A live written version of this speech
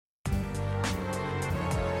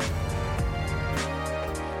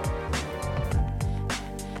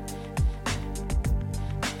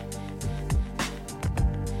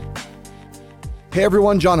Hey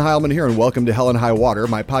everyone, John Heilman here, and welcome to Hell and High Water,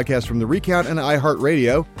 my podcast from The Recount and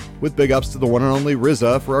iHeartRadio, with big ups to the one and only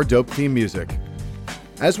RZA for our dope theme music.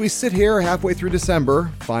 As we sit here halfway through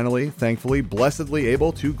December, finally, thankfully, blessedly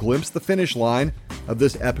able to glimpse the finish line of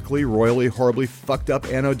this epically, royally, horribly fucked up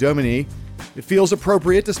Anno Domini, it feels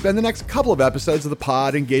appropriate to spend the next couple of episodes of the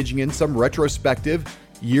pod engaging in some retrospective,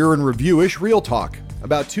 year-in-review-ish real talk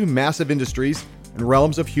about two massive industries and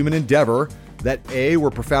realms of human endeavor that A,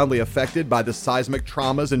 were profoundly affected by the seismic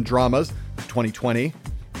traumas and dramas of 2020,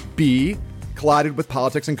 B, collided with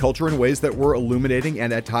politics and culture in ways that were illuminating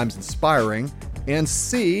and at times inspiring, and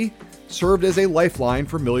C, served as a lifeline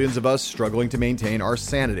for millions of us struggling to maintain our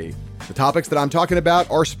sanity. The topics that I'm talking about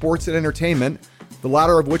are sports and entertainment, the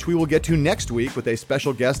latter of which we will get to next week with a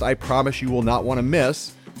special guest I promise you will not want to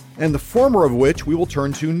miss, and the former of which we will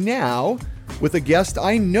turn to now with a guest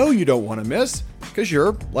I know you don't want to miss, because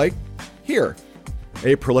you're, here.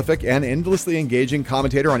 A prolific and endlessly engaging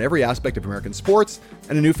commentator on every aspect of American sports,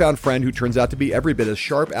 and a newfound friend who turns out to be every bit as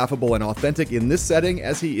sharp, affable, and authentic in this setting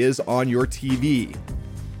as he is on your TV.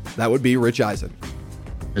 That would be Rich Eisen.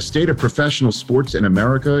 The state of professional sports in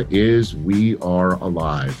America is we are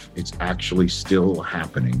alive. It's actually still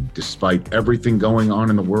happening. Despite everything going on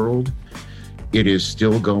in the world, it is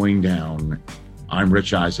still going down. I'm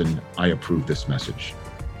Rich Eisen. I approve this message.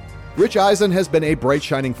 Rich Eisen has been a bright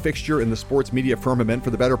shining fixture in the sports media firmament for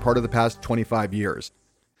the better part of the past 25 years.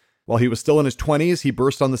 While he was still in his 20s, he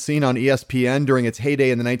burst on the scene on ESPN during its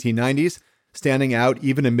heyday in the 1990s, standing out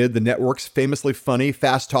even amid the network's famously funny,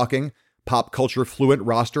 fast-talking, pop culture fluent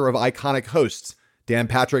roster of iconic hosts, Dan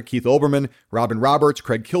Patrick, Keith Olbermann, Robin Roberts,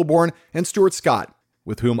 Craig Kilborn, and Stuart Scott,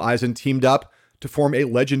 with whom Eisen teamed up to form a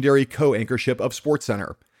legendary co-anchorship of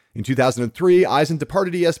SportsCenter. In 2003, Eisen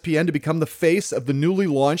departed ESPN to become the face of the newly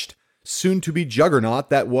launched soon-to-be juggernaut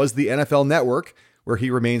that was the NFL Network, where he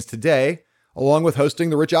remains today, along with hosting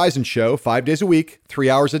The Rich Eisen Show 5 days a week, 3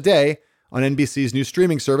 hours a day, on NBC's new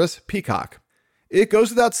streaming service, Peacock. It goes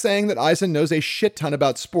without saying that Eisen knows a shit ton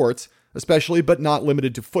about sports, especially but not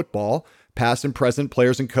limited to football, past and present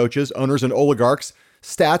players and coaches, owners and oligarchs,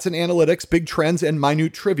 stats and analytics, big trends, and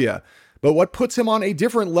minute trivia. But what puts him on a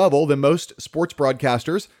different level than most sports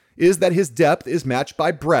broadcasters is that his depth is matched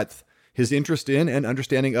by breadth, his interest in and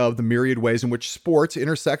understanding of the myriad ways in which sports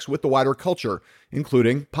intersects with the wider culture,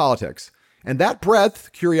 including politics. And that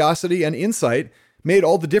breadth, curiosity, and insight made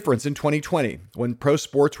all the difference in 2020, when pro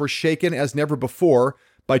sports were shaken as never before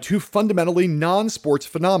by two fundamentally non-sports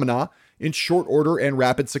phenomena in short order and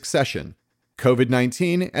rapid succession: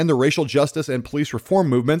 COVID-19 and the racial justice and police reform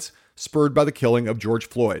movements spurred by the killing of George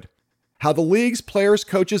Floyd. How the league's players,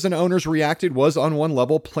 coaches, and owners reacted was on one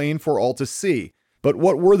level plain for all to see. But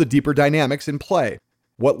what were the deeper dynamics in play?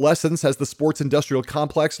 What lessons has the sports industrial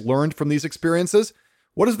complex learned from these experiences?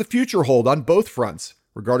 What does the future hold on both fronts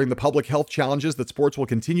regarding the public health challenges that sports will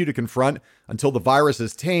continue to confront until the virus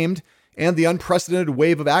is tamed, and the unprecedented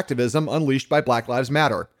wave of activism unleashed by Black Lives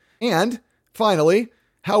Matter? And, finally,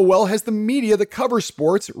 how well has the media that covers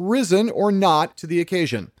sports risen or not to the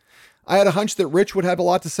occasion? I had a hunch that Rich would have a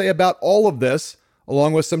lot to say about all of this,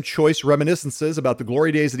 along with some choice reminiscences about the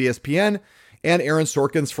glory days at ESPN and Aaron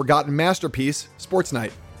Sorkin's forgotten masterpiece, Sports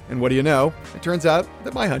Night. And what do you know? It turns out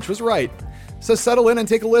that my hunch was right. So settle in and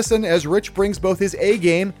take a listen as Rich brings both his A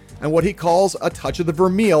game and what he calls a touch of the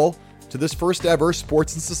Vermeil to this first ever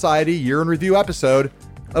Sports and Society Year in Review episode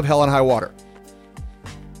of Hell and High Water.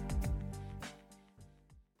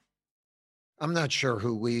 I'm not sure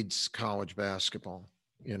who leads college basketball.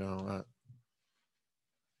 It's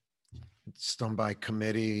done by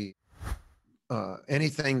committee.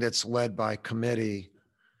 Anything that's led by committee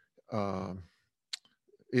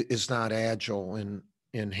is not agile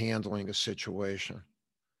in handling a situation.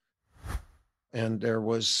 And there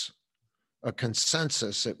was a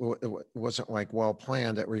consensus. It wasn't well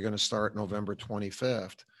planned that we're going to start November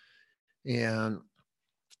 25th. And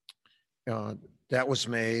that was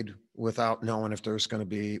made without knowing if there was going to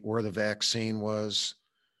be where the vaccine was,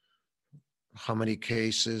 how many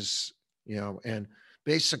cases, and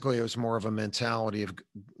basically it was more of a mentality of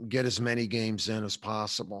get as many games in as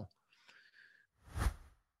possible.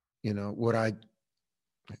 Do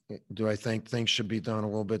I think things should be done a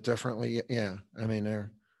little bit differently? Yeah. I mean, a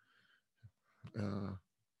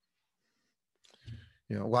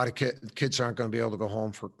lot of kids aren't going to be able to go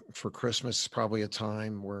home for Christmas. It's probably a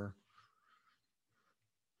time where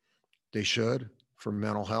they should, for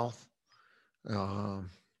mental health.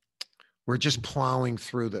 We're just plowing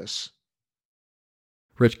through this.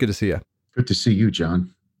 Rich, good to see you. Good to see you,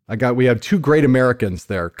 John. We have two great Americans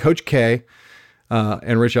there, Coach K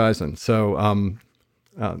and Rich Eisen. So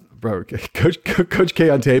Bro, Coach K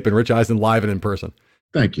on tape and Rich Eisen live and in person.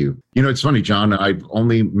 Thank you. You know, it's funny, John. I've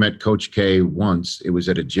only met Coach K once. It was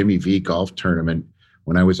at a Jimmy V golf tournament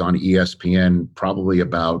when I was on ESPN, probably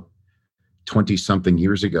about 20-something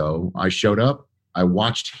years ago. I showed up. I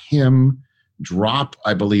watched him drop,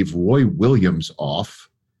 I believe, Roy Williams off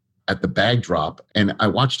at the bag drop. And I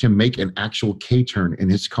watched him make an actual K-turn in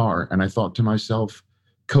his car. And I thought to myself,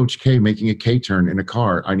 Coach K making a K-turn in a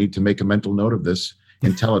car. I need to make a mental note of this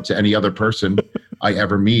and tell it to any other person I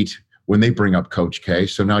ever meet when they bring up Coach K.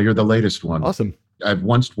 So now you're the latest one. Awesome. I've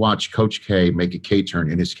once watched Coach K make a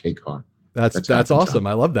K-turn in his K car. That's awesome.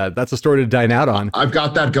 I love that. That's a story to dine out on. I've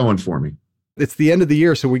got that going for me. It's the end of the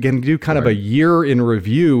year, so we can do kind of a year in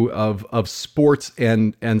review of sports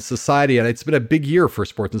and society. And it's been a big year for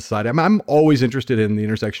sports and society. I'm always interested in the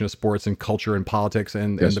intersection of sports and culture and politics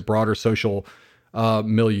and the broader social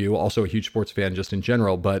milieu. Also a huge sports fan just in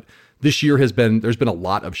general. But this year there's been a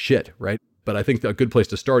lot of shit, right? But I think a good place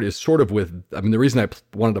to start is sort of with, the reason I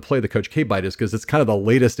wanted to play the Coach K bite is because it's kind of the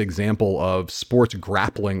latest example of sports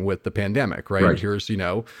grappling with the pandemic, right? Here's,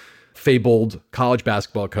 fabled college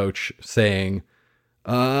basketball coach saying,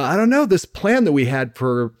 I don't know, this plan that we had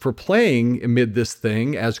for playing amid this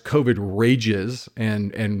thing as COVID rages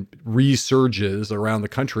and resurges around the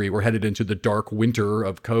country, we're headed into the dark winter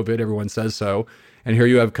of COVID. Everyone says so. And here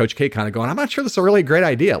you have Coach K kind of going, I'm not sure this is a really great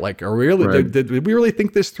idea. Like, are we really, did we really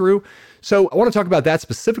think this through? So I want to talk about that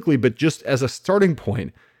specifically, but just as a starting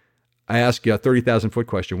point, I ask you a 30,000 foot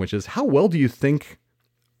question, which is how well do you think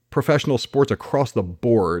professional sports across the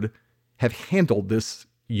board have handled this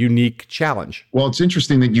unique challenge? Well, it's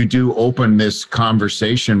interesting that you do open this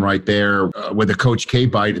conversation right there with a Coach K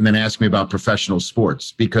bite and then ask me about professional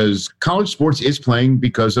sports, because college sports is playing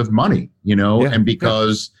because of money, and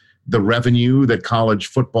because the revenue that college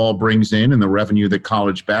football brings in and the revenue that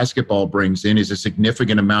college basketball brings in is a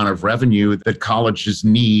significant amount of revenue that colleges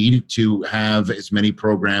need to have as many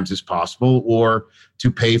programs as possible, or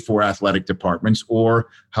to pay for athletic departments, or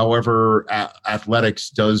however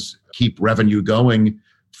athletics does keep revenue going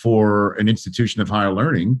for an institution of higher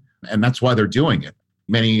learning. And that's why they're doing it.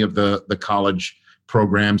 Many of the college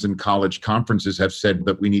programs and college conferences have said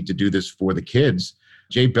that we need to do this for the kids.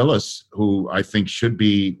 Jay Bilas, who I think should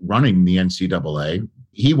be running the NCAA,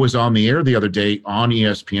 he was on the air the other day on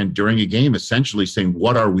ESPN during a game essentially saying,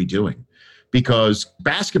 what are we doing? Because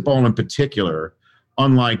basketball in particular,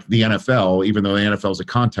 unlike the NFL, even though the NFL is a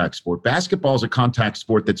contact sport, basketball is a contact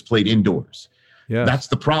sport that's played indoors. Yeah. That's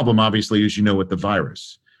the problem, obviously, as you know, with the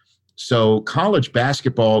virus. So college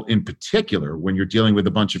basketball in particular, when you're dealing with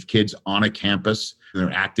a bunch of kids on a campus,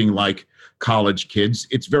 they're acting like college kids,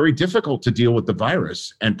 it's very difficult to deal with the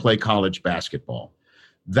virus and play college basketball.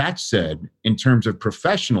 That said, in terms of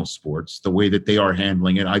professional sports, the way that they are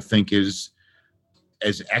handling it, I think is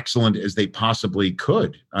as excellent as they possibly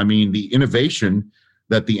could. I mean, the innovation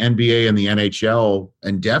that the NBA and the NHL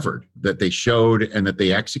endeavored, that they showed and that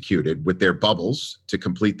they executed with their bubbles to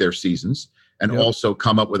complete their seasons, and also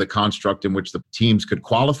come up with a construct in which the teams could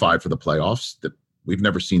qualify for the playoffs, that we've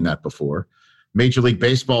never seen that before. Major League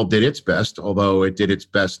Baseball did its best, although it did its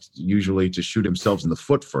best usually to shoot themselves in the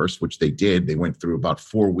foot first, which they did. They went through about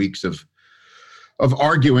 4 weeks of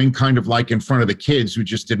arguing, kind of like in front of the kids who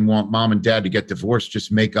just didn't want mom and dad to get divorced,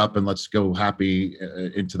 just make up and let's go happy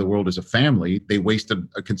into the world as a family. They wasted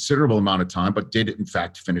a considerable amount of time, but did in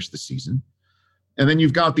fact finish the season. And then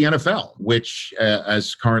you've got the NFL, which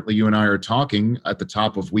as currently you and I are talking at the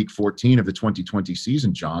top of week 14 of the 2020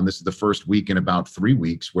 season, John, this is the first week in about 3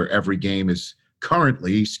 weeks where every game is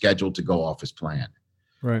currently scheduled to go off as planned.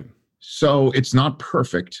 Right. So it's not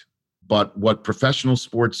perfect, but what professional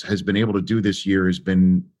sports has been able to do this year has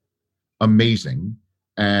been amazing.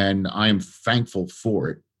 And I am thankful for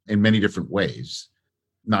it in many different ways,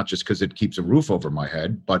 not just because it keeps a roof over my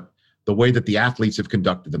head, but the way that the athletes have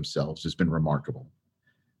conducted themselves has been remarkable.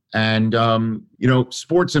 And,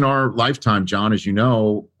 sports in our lifetime, John, as you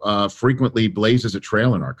know, frequently blazes a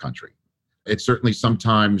trail in our country. It certainly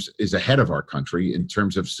sometimes is ahead of our country in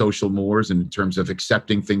terms of social mores and in terms of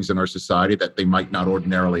accepting things in our society that they might not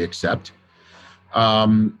ordinarily accept.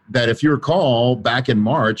 That if you recall, back in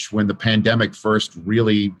March, when the pandemic first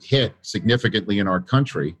really hit significantly in our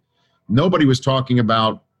country, nobody was talking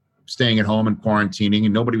about staying at home and quarantining,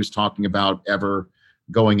 and nobody was talking about ever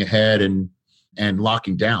going ahead and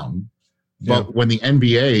locking down. But when the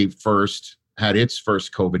NBA first had its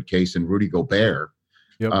first COVID case in Rudy Gobert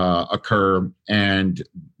occur, and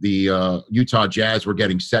the Utah Jazz were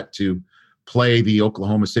getting set to play the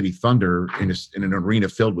Oklahoma City Thunder in an arena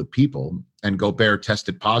filled with people, and Gobert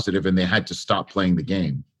tested positive and they had to stop playing the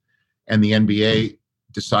game. And the NBA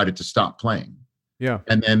decided to stop playing. Yeah.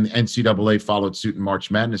 And then NCAA followed suit and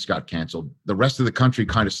March Madness got canceled. The rest of the country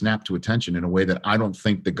kind of snapped to attention in a way that I don't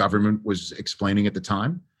think the government was explaining at the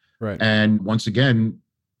time. Right. And once again,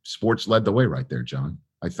 sports led the way right there, John,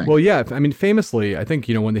 I think. Well, yeah. I mean, famously, I think,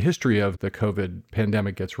 when the history of the COVID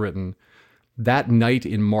pandemic gets written, that night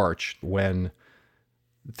in March when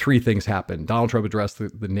 3 things happened. Donald Trump addressed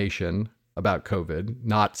the nation about COVID,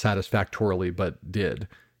 not satisfactorily, but did.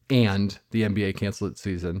 And the NBA canceled its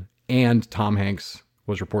season. And Tom Hanks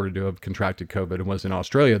was reported to have contracted COVID and was in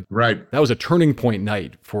Australia. Right. That was a turning point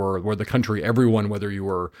night for where the country, everyone, whether you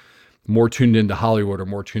were more tuned into Hollywood or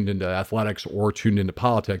more tuned into athletics or tuned into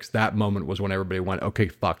politics, that moment was when everybody went, okay,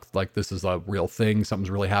 fuck, like this is a real thing. Something's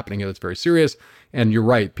really happening here that's very serious. And you're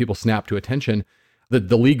right, people snapped to attention.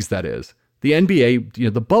 The leagues, that is. The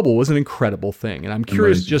NBA, the bubble was an incredible thing. And I'm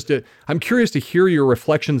curious I'm curious to hear your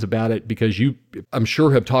reflections about it, because you, I'm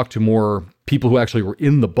sure, have talked to more people who actually were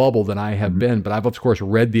in the bubble than I have been, but I've of course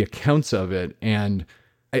read the accounts of it. And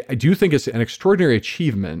I do think it's an extraordinary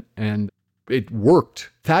achievement, and it worked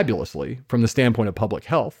fabulously from the standpoint of public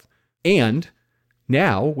health. And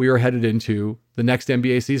now we are headed into the next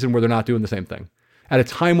NBA season where they're not doing the same thing. At a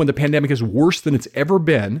time when the pandemic is worse than it's ever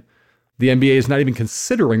been, the NBA is not even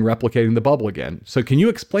considering replicating the bubble again. So can you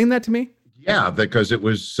explain that to me? Yeah, because it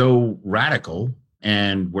was so radical,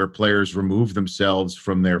 and where players removed themselves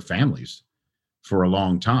from their families for a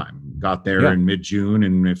long time. Got there in mid-June,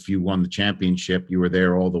 and if you won the championship, you were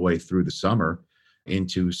there all the way through the summer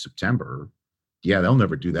into September. Yeah, they'll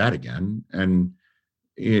never do that again. And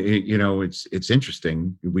it's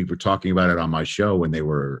interesting. We were talking about it on my show when they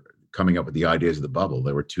were coming up with the ideas of the bubble.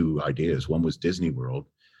 There were 2 ideas. One was Disney World,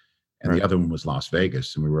 and the other one was Las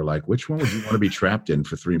Vegas. And we were like, which one would you want to be trapped in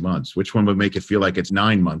for 3 months? Which one would make it feel like it's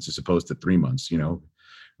 9 months as opposed to 3 months?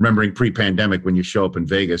 Remembering pre-pandemic when you show up in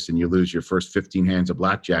Vegas and you lose your first 15 hands of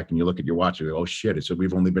blackjack and you look at your watch and you go, oh shit, so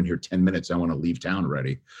we've only been here 10 minutes. I want to leave town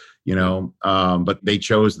already, but they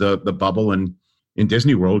chose the bubble and in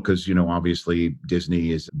Disney World because, obviously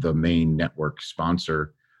Disney is the main network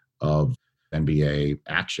sponsor of NBA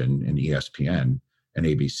action and ESPN and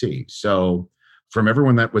ABC. So from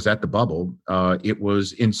everyone that was at the bubble, it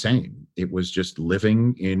was insane. It was just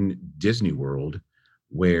living in Disney World,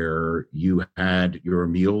 where you had your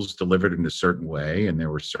meals delivered in a certain way, and there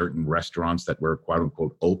were certain restaurants that were quote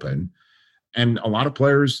unquote open. And a lot of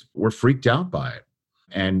players were freaked out by it.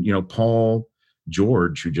 And, Paul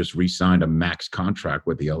George, who just re-signed a max contract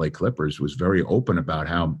with the LA Clippers, was very open about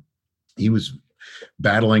how he was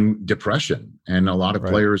battling depression. And a lot of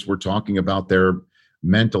players were talking about their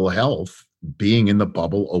mental health being in the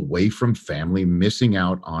bubble, away from family, missing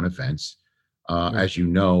out on events. As you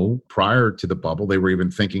know, prior to the bubble, they were even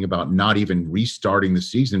thinking about not even restarting the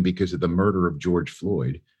season because of the murder of George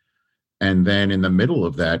Floyd. And then in the middle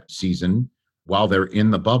of that season, while they're in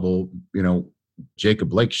the bubble, Jacob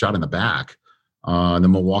Blake shot in the back. The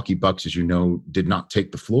Milwaukee Bucks, as you know, did not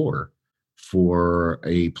take the floor for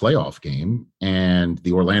a playoff game, and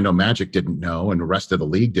the Orlando Magic didn't know, and the rest of the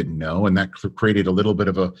league didn't know. And that created a little bit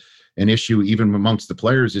of an issue even amongst the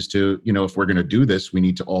players as to, if we're going to do this, we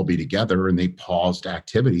need to all be together. And they paused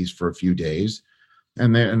activities for a few days.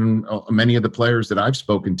 And then many of the players that I've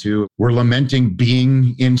spoken to were lamenting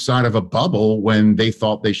being inside of a bubble when they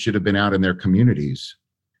thought they should have been out in their communities.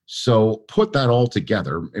 So put that all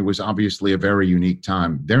together, it was obviously a very unique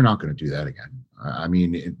time. They're not going to do that again. I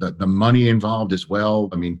mean, the money involved as well.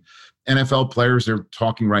 I mean, NFL players are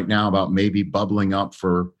talking right now about maybe bubbling up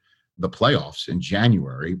for the playoffs in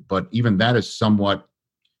January, but even that is somewhat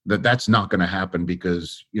that's not going to happen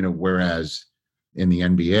because, whereas in the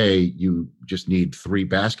NBA, you just need 3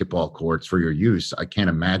 basketball courts for your use. I can't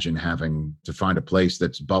imagine having to find a place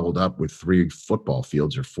that's bubbled up with 3 football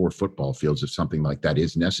fields or 4 football fields if something like that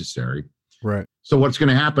is necessary. Right. So what's going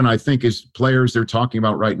to happen, I think, is players they're talking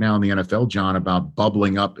about right now in the NFL, John, about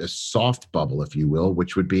bubbling up a soft bubble, if you will,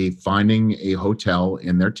 which would be finding a hotel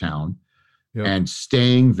in their town and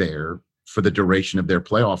staying there for the duration of their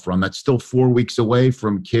playoff run. That's still 4 weeks away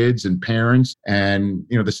from kids and parents. And,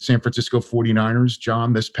 the San Francisco 49ers,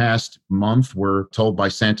 John, this past month were told by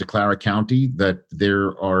Santa Clara County that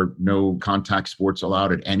there are no contact sports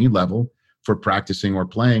allowed at any level for practicing or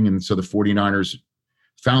playing. And so the 49ers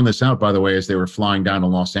found this out, by the way, as they were flying down to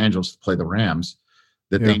Los Angeles to play the Rams,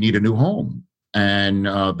 that they need a new home. And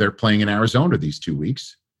they're playing in Arizona these 2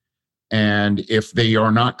 weeks. And if they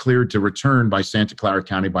are not cleared to return by Santa Clara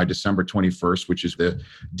County by December 21st, which is the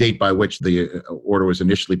date by which the order was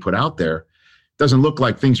initially put out there, doesn't look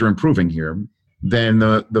like things are improving here, then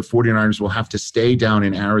the 49ers will have to stay down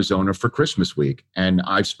in Arizona for Christmas week. And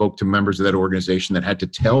I've spoke to members of that organization that had to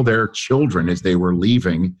tell their children as they were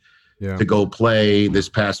leaving to go play this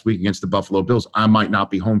past week against the Buffalo Bills. I might not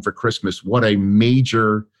be home for Christmas. What a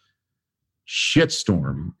major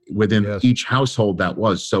shitstorm within each household that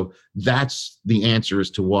was. So that's the answer as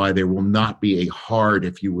to why there will not be a hard,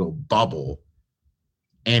 if you will, bubble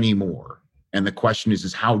anymore. And the question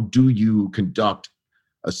is how do you conduct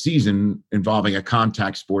a season involving a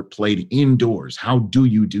contact sport played indoors? How do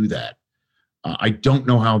you do that? I don't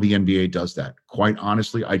know how the NBA does that. Quite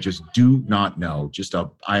honestly, I just do not know.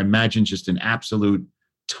 I imagine just an absolute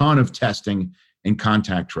ton of testing and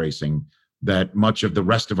contact tracing that much of the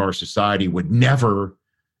rest of our society would never,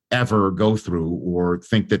 ever go through or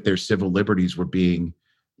think that their civil liberties were being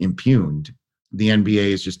impugned. The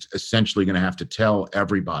NBA is just essentially going to have to tell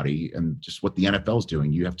everybody, and just what the NFL is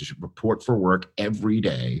doing, you have to report for work every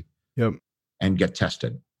day and get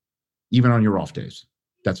tested, even on your off days.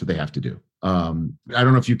 That's what they have to do. I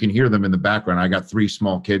don't know if you can hear them in the background. I got 3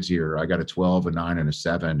 small kids here. I got a 12, a 9, and a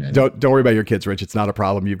 7. And don't worry about your kids, Rich. It's not a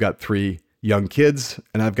problem. You've got 3 young kids,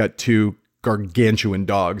 and I've got 2 gargantuan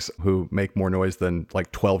dogs who make more noise than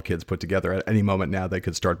like 12 kids put together. At any moment now, they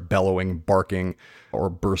could start bellowing, barking, or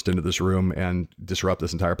burst into this room and disrupt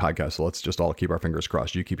this entire podcast. So let's just all keep our fingers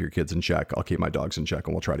crossed. You keep your kids in check. I'll keep my dogs in check,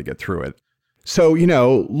 and we'll try to get through it. So,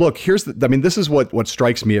 look, this is what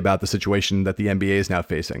strikes me about the situation that the NBA is now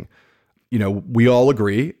facing. We all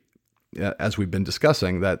agree, as we've been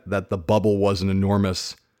discussing, that the bubble was an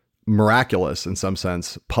enormous, miraculous, in some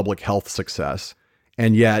sense, public health success.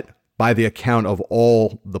 And yet, by the account of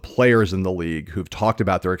all the players in the league who've talked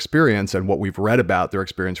about their experience and what we've read about their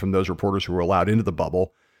experience from those reporters who were allowed into the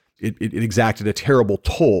bubble, it exacted a terrible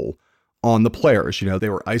toll on the players. They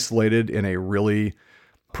were isolated in a really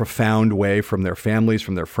profound way from their families,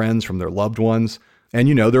 from their friends, from their loved ones. And,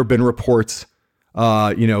 there have been reports,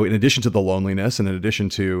 in addition to the loneliness and in addition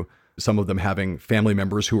to some of them having family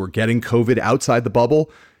members who were getting COVID outside the bubble,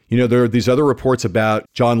 there are these other reports about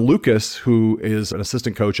John Lucas, who is an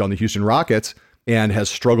assistant coach on the Houston Rockets and has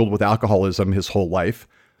struggled with alcoholism his whole life,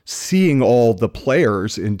 seeing all the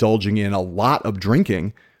players indulging in a lot of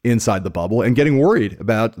drinking inside the bubble and getting worried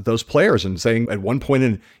about those players, and saying at one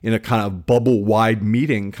point in a kind of bubble-wide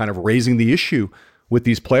meeting, kind of raising the issue with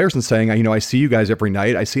these players and saying, I see you guys every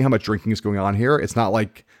night. I see how much drinking is going on here. It's not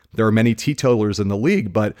like there are many teetotalers in the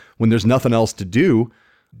league, but when there's nothing else to do,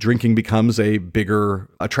 drinking becomes a bigger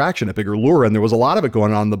attraction, a bigger lure. And there was a lot of it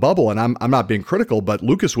going on in the bubble. And I'm not being critical, but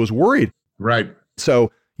Lucas was worried. Right. So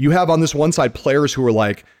you have on this one side players who are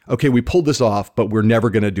like, okay, we pulled this off, but we're never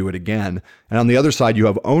going to do it again. And on the other side, you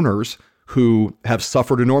have owners who have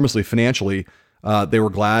suffered enormously financially. They were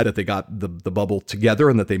glad that they got the bubble together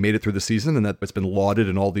and that they made it through the season, and that it's been lauded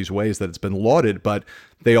in all these ways that it's been lauded. But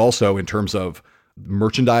they also, in terms of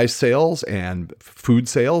merchandise sales and food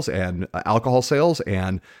sales and alcohol sales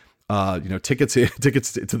and tickets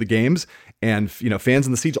to the games and fans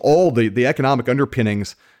in the seats, all the economic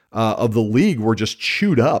underpinnings of the league were just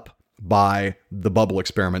chewed up by the bubble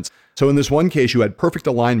experiments. So in this one case, you had perfect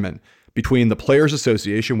alignment between the Players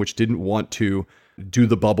Association, which didn't want to do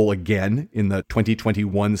the bubble again in the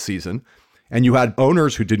 2021 season, and you had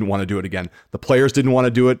owners who didn't want to do it again. The players didn't want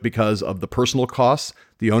to do it because of the personal costs.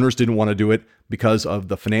 The owners didn't want to do it because of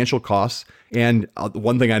the financial costs. And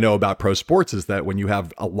one thing I know about pro sports is that when you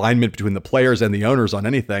have alignment between the players and the owners on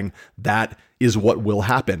anything, that is what will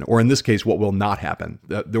happen, or in this case, what will not happen.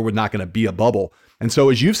 There was not going to be a bubble. And so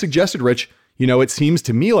as you've suggested, Rich, it seems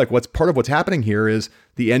to me like part of what's happening here is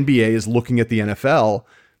the NBA is looking at the NFL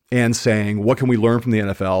and saying, what can we learn from the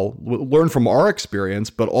NFL? Learn from our experience,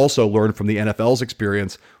 but also learn from the NFL's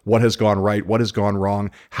experience. What has gone right? What has gone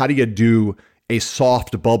wrong? How do you do a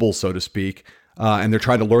soft bubble, so to speak? And they're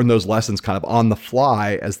trying to learn those lessons kind of on the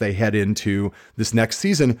fly as they head into this next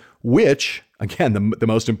season, which, again, the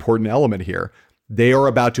most important element here, they are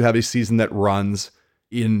about to have a season that runs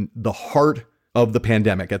in the heart of the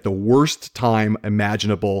pandemic, at the worst time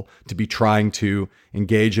imaginable to be trying to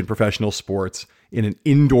engage in professional sports in an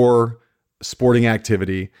indoor sporting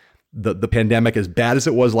activity. The pandemic, as bad as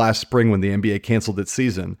it was last spring when the NBA canceled its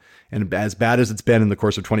season, and as bad as it's been in the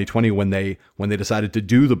course of 2020 when they decided to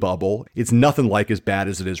do the bubble, it's nothing like as bad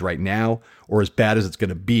as it is right now, or as bad as it's going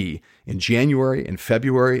to be in January and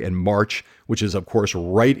February and March, which is, of course,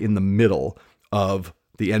 right in the middle of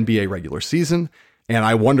the NBA regular season. And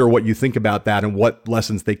I wonder what you think about that and what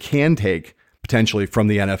lessons they can take potentially from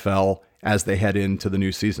the NFL as they head into the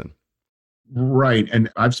new season. Right. And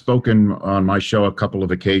I've spoken on my show a couple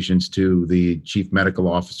of occasions to the chief medical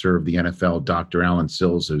officer of the NFL, Dr. Alan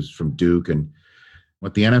Sills, who's from Duke. And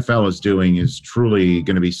What the NFL is doing is truly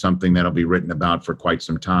going to be something that'll be written about for quite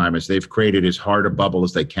some time, as they've created as hard a bubble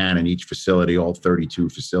as they can in each facility, all 32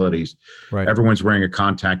 facilities. Right. Everyone's wearing a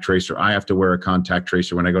contact tracer. I have to wear a contact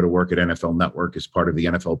tracer when I go to work at NFL Network as part of the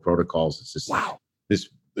NFL protocols. It's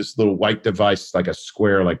this little white device, like a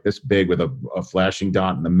square, like this big with a flashing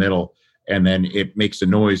dot in the middle. And then it makes a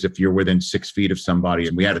noise if you're within 6 feet of somebody.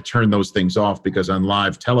 And we had to turn those things off because on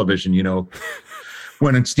live television,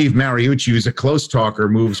 when Steve Mariucci, who's a close talker,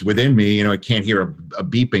 moves within me, I can't hear a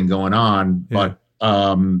beeping going on. Yeah.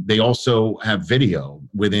 But they also have video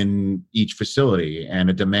within each facility and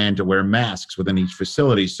a demand to wear masks within each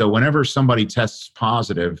facility. So whenever somebody tests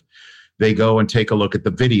positive, they go and take a look at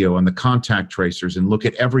the video and the contact tracers and look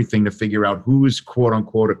at everything to figure out who is quote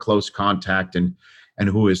unquote a close contact and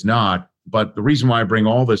who is not. But the reason why I bring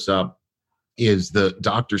all this up is the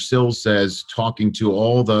Dr. Sills says, talking to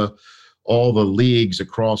all the leagues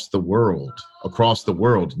across the world,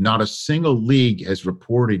 not a single league has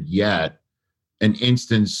reported yet an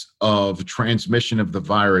instance of transmission of the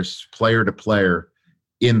virus player to player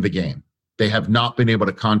in the game. They have not been able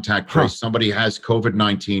to contact trace. Somebody has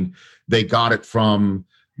COVID-19. They got it from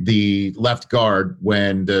the left guard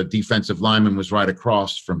when the defensive lineman was right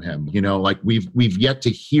across from him. We've yet to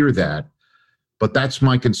hear that. But that's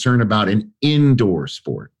my concern about an indoor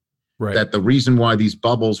sport. Right. That the reason why these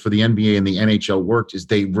bubbles for the NBA and the NHL worked is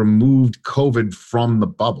they removed COVID from the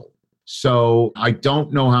bubble. So I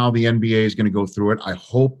don't know how the NBA is going to go through it. I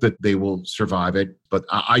hope that they will survive it. But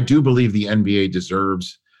I do believe the NBA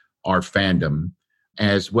deserves our fandom,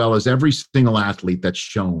 as well as every single athlete that's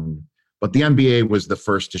shown. But the NBA was the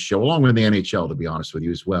first to show, along with the NHL, to be honest with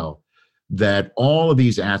you as well, that all of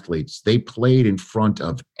these athletes, they played in front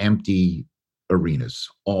of empty arenas,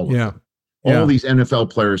 all of them. All these NFL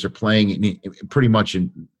players are playing in pretty much in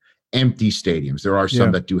empty stadiums. There are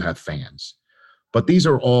some that do have fans, but these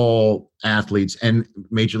are all athletes, and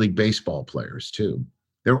Major League Baseball players too.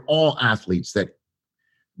 They're all athletes that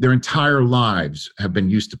their entire lives have been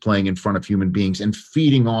used to playing in front of human beings and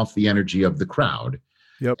feeding off the energy of the crowd.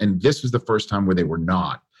 Yep. And this was the first time where they were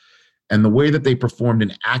not. And the way that they performed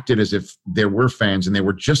and acted as if there were fans and they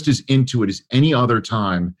were just as into it as any other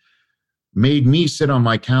time made me sit on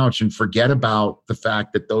my couch and forget about the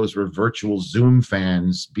fact that those were virtual Zoom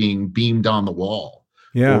fans being beamed on the wall.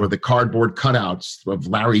 Or the cardboard cutouts of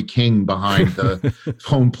Larry King behind the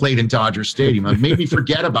home plate in Dodger Stadium. It made me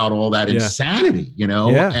forget about all that insanity,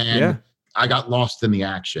 I got lost in the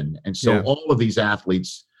action. And so all of these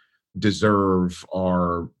athletes deserve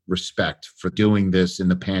our respect for doing this in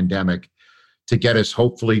the pandemic to get us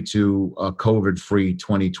hopefully to a COVID-free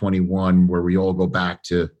 2021 where we all go back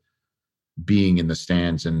to being in the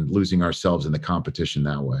stands and losing ourselves in the competition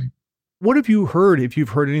that way. What have you heard, if you've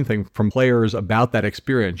heard anything from players about that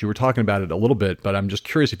experience? You were talking about it a little bit, but I'm just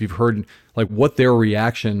curious if you've heard what their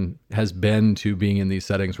reaction has been to being in these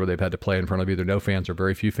settings where they've had to play in front of either no fans or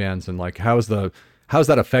very few fans, and how's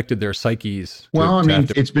that affected their psyches? Well,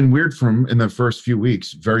 it's been weird in the first few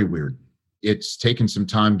weeks, very weird. It's taken some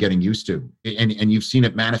time getting used to, and you've seen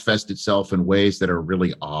it manifest itself in ways that are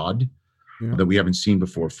really odd that we haven't seen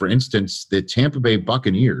before. For instance, the Tampa Bay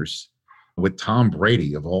Buccaneers, with Tom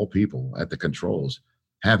Brady, of all people, at the controls,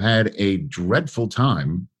 have had a dreadful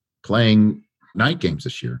time playing night games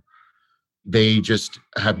this year. They just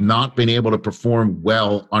have not been able to perform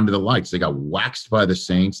well under the lights. They got waxed by the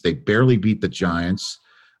Saints. They barely beat the Giants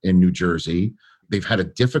in New Jersey. They've had a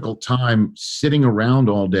difficult time sitting around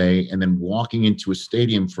all day and then walking into a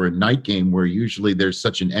stadium for a night game where usually there's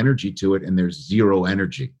such an energy to it and there's zero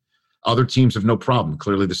energy. Other teams have no problem.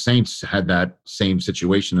 Clearly, the Saints had that same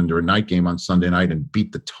situation under a night game on Sunday night and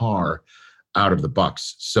beat the tar out of the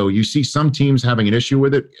Bucs. So you see some teams having an issue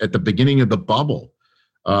with it. At the beginning of the bubble,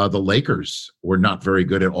 the Lakers were not very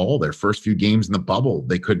good at all. Their first few games in the bubble,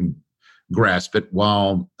 they couldn't grasp it,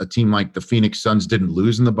 while a team like the Phoenix Suns didn't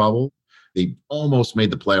lose in the bubble. They almost made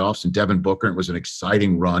the playoffs, and Devin Booker, it was an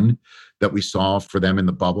exciting run that we saw for them in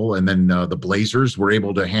the bubble. And then the Blazers were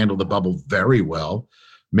able to handle the bubble very well,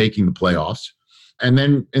 making the playoffs. And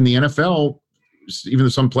then in the NFL, even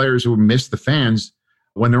some players who miss the fans,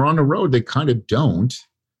 when they're on the road, they kind of don't.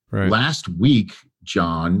 Right. Last week,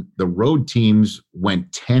 John, the road teams went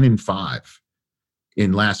 10-5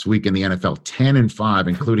 in last week in the NFL, 10-5,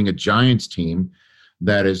 including a Giants team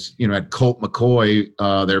that is, had Colt McCoy,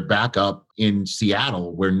 their backup in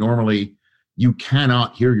Seattle, where normally you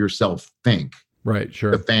cannot hear yourself think. Right, sure.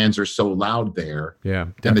 The fans are so loud there. Yeah,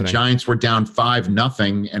 definitely. And the Giants were down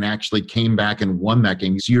 5-0 and actually came back and won that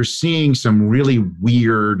game. So you're seeing some really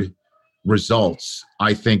weird results,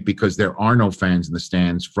 I think, because there are no fans in the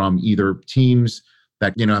stands from either teams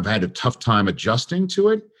that, have had a tough time adjusting to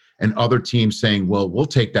it, and other teams saying, well, we'll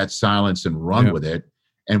take that silence and run with it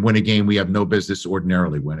and win a game we have no business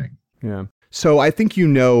ordinarily winning. Yeah. So I think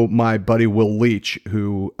my buddy Will Leach,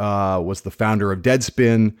 who was the founder of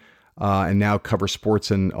Deadspin and now covers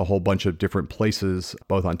sports in a whole bunch of different places,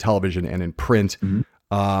 both on television and in print.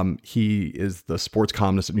 Mm-hmm. He is the sports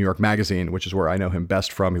columnist at New York Magazine, which is where I know him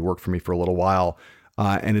best from. He worked for me for a little while.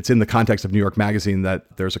 And it's in the context of New York Magazine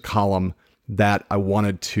that there's a column that I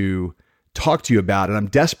wanted to talk to you about. And I'm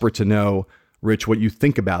desperate to know, Rich, what you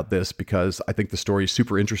think about this, because I think the story is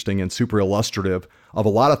super interesting and super illustrative of a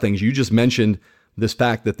lot of things. You just mentioned this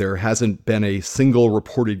fact that there hasn't been a single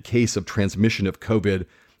reported case of transmission of COVID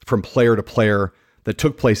from player to player that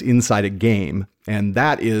took place inside a game. And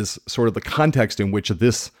that is sort of the context in which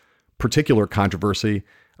this particular controversy,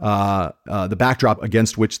 the backdrop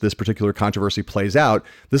against which this particular controversy plays out.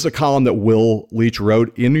 This is a column that Will Leach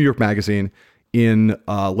wrote in New York Magazine in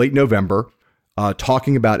late November,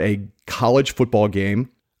 talking about a college football game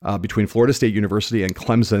between Florida State University and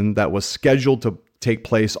Clemson that was scheduled to take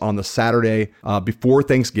place on the Saturday before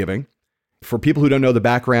Thanksgiving. For people who don't know the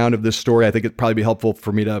background of this story, I think it'd probably be helpful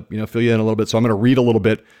for me to fill you in a little bit. So I'm going to read a little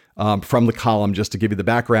bit from the column just to give you the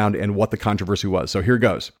background and what the controversy was. So here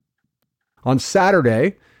goes. On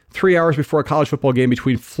Saturday, 3 hours before a college football game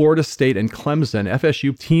between Florida State and Clemson,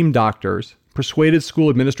 FSU team doctors persuaded school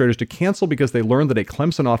administrators to cancel because they learned that a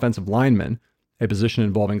Clemson offensive lineman, a position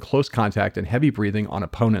involving close contact and heavy breathing on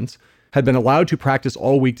opponents, had been allowed to practice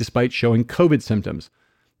all week despite showing COVID symptoms.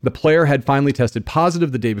 The player had finally tested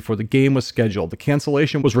positive the day before the game was scheduled. The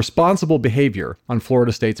cancellation was responsible behavior on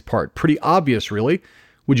Florida State's part. Pretty obvious, really.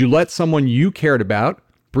 Would you let someone you cared about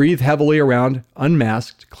breathe heavily around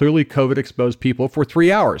unmasked, clearly COVID-exposed people for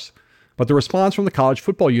 3 hours? But the response from the college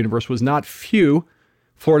football universe was not few.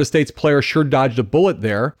 Florida State's player sure dodged a bullet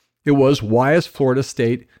there. It was, why is Florida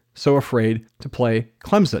State so afraid to play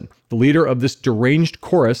Clemson? The leader of this deranged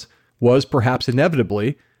chorus was perhaps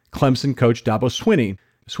inevitably Clemson coach Dabo Swinney.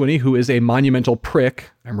 Swinney, who is a monumental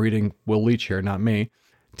prick, I'm reading Will Leach here, not me,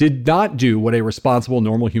 did not do what a responsible,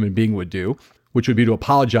 normal human being would do, which would be to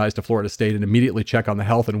apologize to Florida State and immediately check on the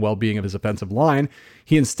health and well-being of his offensive line.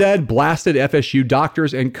 He instead blasted FSU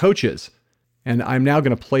doctors and coaches. And I'm now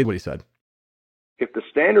going to play what he said. If the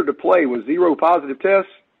standard to play was 0 positive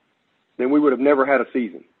tests, then we would have never had a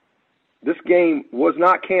season. This game was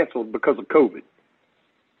not canceled because of COVID.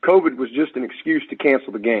 COVID was just an excuse to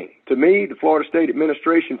cancel the game. To me, the Florida State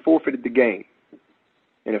administration forfeited the game.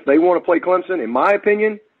 And if they want to play Clemson, in my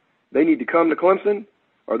opinion, they need to come to Clemson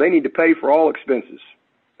or they need to pay for all expenses.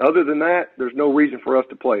 Other than that, there's no reason for us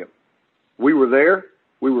to play them. We were there,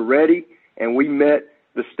 we were ready, and we met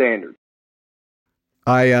the standard.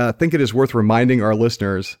 I think it is worth reminding our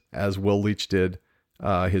listeners, as Will Leach did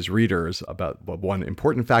his readers, about one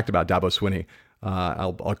important fact about Dabo Swinney.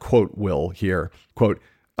 I'll quote Will here. Quote,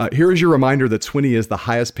 here is your reminder that Swinney is the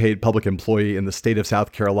highest paid public employee in the state of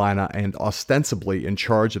South Carolina and ostensibly in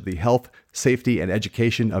charge of the health, safety, and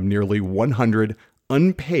education of nearly 100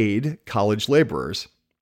 unpaid college laborers.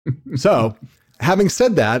 So, having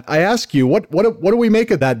said that, I ask you, what do we make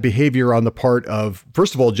of that behavior on the part of,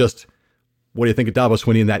 first of all, just what do you think of Dabo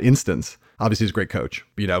Swinney in that instance? Obviously, he's a great coach.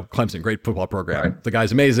 Clemson, great football program. Right. The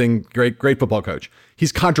guy's amazing, great football coach.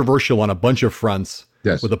 He's controversial on a bunch of fronts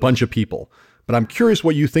with a bunch of people. But I'm curious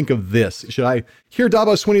what you think of this. Should I hear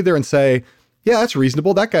Dabo Swinney there and say, yeah, that's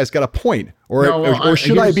reasonable, that guy's got a point? Or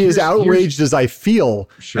should I be as outraged as I feel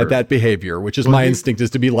at that behavior, which is my instinct is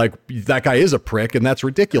to be like, that guy is a prick and that's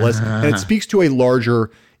ridiculous. And it speaks to a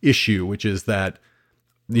larger issue, which is that,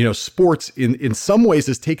 sports in some ways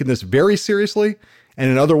has taken this very seriously. And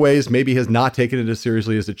in other ways, maybe has not taken it as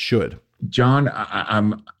seriously as it should. John,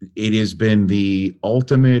 it has been the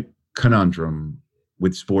ultimate conundrum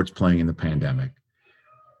with sports playing in the pandemic.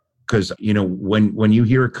 Because, when you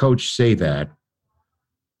hear a coach say that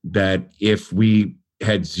if we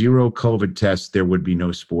had 0 COVID tests, there would be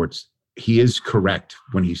no sports, he is correct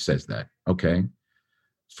when he says that, okay?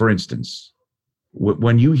 For instance,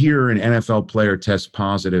 when you hear an NFL player test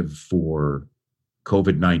positive for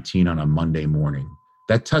COVID-19 on a Monday morning,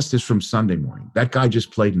 that test is from Sunday morning. That guy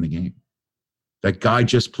just played in the game. That guy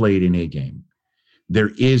just played in a game.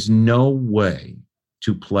 There is no way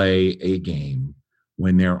to play a game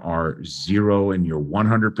when there are 0 and you're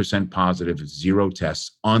 100% positive, 0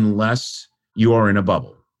 tests, unless you are in a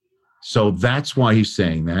bubble. So that's why he's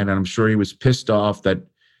saying that. And I'm sure he was pissed off that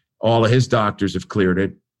all of his doctors have cleared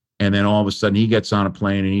it. And then all of a sudden he gets on a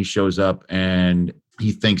plane and he shows up and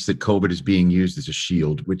he thinks that COVID is being used as a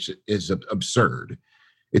shield, which is absurd.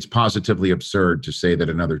 It's positively absurd to say that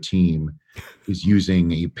another team is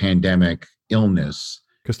using a pandemic illness.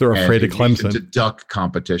 Because they're afraid of Clemson. To duck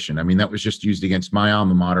competition. I mean, that was just used against my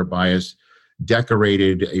alma mater by his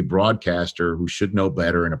decorated a broadcaster who should know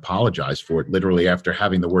better and apologize for it, literally after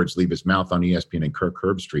having the words leave his mouth on ESPN and Kirk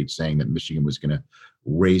Herbstreit saying that Michigan was going to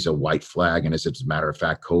raise a white flag. And as a matter of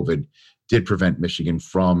fact, COVID did prevent Michigan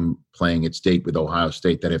from playing its date with Ohio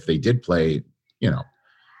State, that if they did play,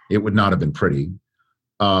 it would not have been pretty.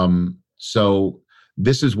 So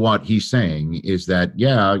this is what he's saying is that,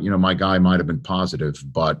 my guy might have been positive,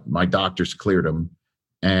 but my doctors cleared him.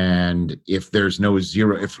 And if there's no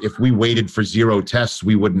zero, if we waited for zero tests,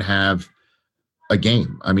 we wouldn't have a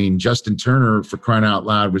game. I mean, Justin Turner, for crying out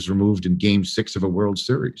loud, was removed in Game 6 of a World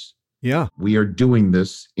Series. Yeah. We are doing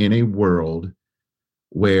this in a world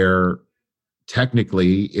where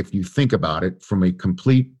technically, if you think about it from a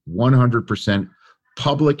complete 100%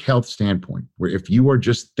 public health standpoint, where if you are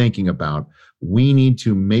just thinking about, we need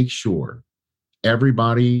to make sure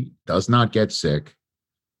everybody does not get sick,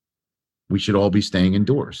 we should all be staying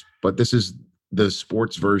indoors. But this is the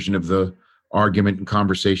sports version of the argument and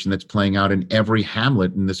conversation that's playing out in every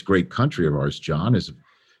hamlet in this great country of ours, John, is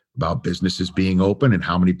about businesses being open and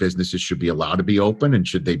how many businesses should be allowed to be open, and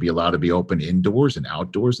should they be allowed to be open indoors and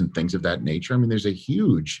outdoors and things of that nature. I mean, there's a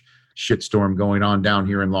huge shitstorm going on down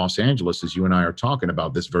here in Los Angeles as you and I are talking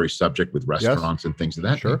about this very subject with restaurants and things of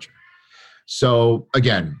that nature. So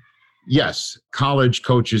again, yes, college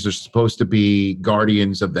coaches are supposed to be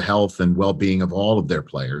guardians of the health and well-being of all of their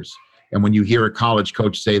players. And when you hear a college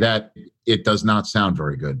coach say that, it does not sound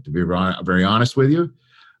very good, to be very honest with you.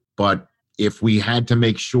 But if we had to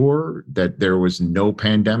make sure that there was no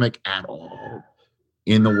pandemic at all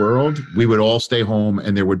in the world, we would all stay home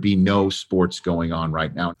and there would be no sports going on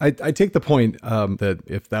right now. I take the point that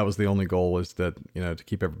if that was the only goal is that, to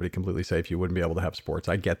keep everybody completely safe, you wouldn't be able to have sports.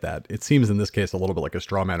 I get that. It seems in this case a little bit like a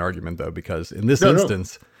straw man argument, though, because in this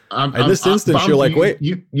instance, you're like, wait.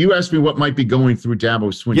 You asked me what might be going through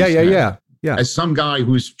Dabo Swinney's head. Yeah. As some guy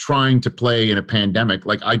who's trying to play in a pandemic,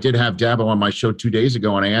 like I did have Dabo on my show 2 days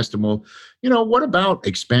ago, and I asked him, well, what about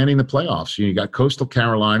expanding the playoffs? You got Coastal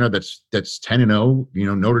Carolina that's 10-0.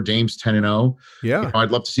 Notre Dame's 10-0. Yeah, I'd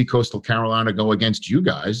love to see Coastal Carolina go against you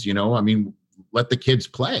guys. Let the kids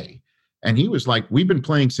play. And he was like, we've been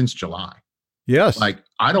playing since July. Yes. Like,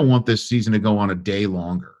 I don't want this season to go on a day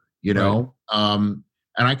longer. Right. And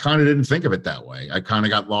I kind of didn't think of it that way. I kind of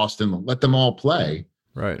got lost in let them all play.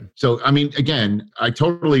 Right. So, I mean, again, I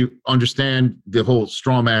totally understand the whole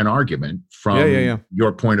straw man argument from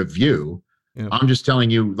your point of view. Yeah. I'm just telling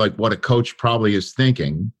you, like, what a coach probably is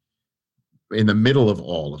thinking in the middle of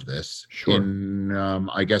all of this, in,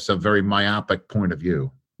 I guess, a very myopic point of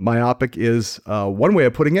view. Myopic is one way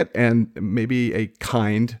of putting it, and maybe a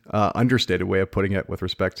kind, understated way of putting it with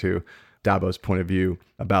respect to Dabo's point of view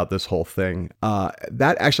about this whole thing.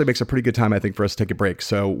 That actually makes a pretty good time, I think, for us to take a break.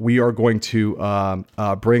 So we are going to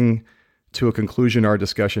bring to a conclusion our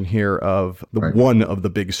discussion here of one of the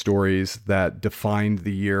big stories that defined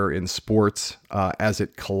the year in sports as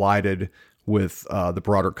it collided with the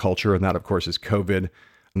broader culture. And that, of course, is COVID.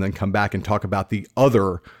 And then come back and talk about the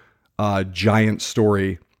other giant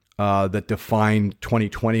story that defined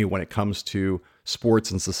 2020 when it comes to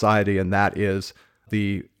sports and society. And that is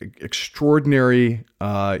the extraordinary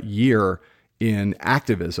year in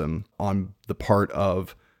activism on the part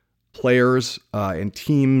of players and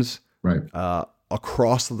teams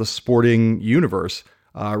across the sporting universe.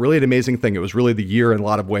 Really an amazing thing. It was really the year in a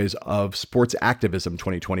lot of ways of sports activism.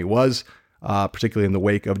 2020 was, particularly in the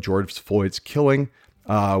wake of George Floyd's killing.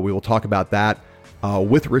 We will talk about that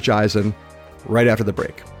with Rich Eisen right after the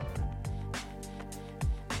break.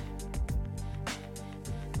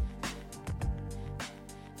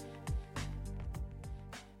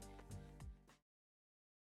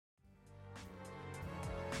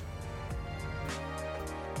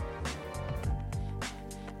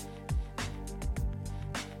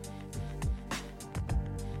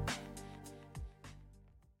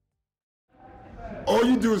 All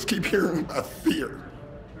you do is keep hearing about fear.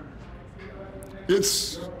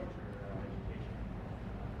 It's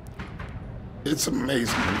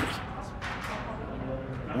amazing to me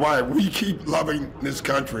why we keep loving this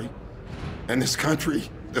country and this country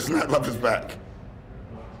does not love us back.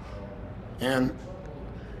 And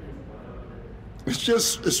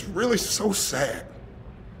it's really so sad.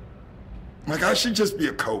 Like, I should just be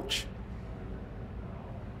a coach.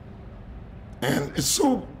 And it's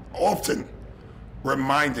so often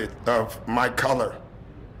reminded of my color.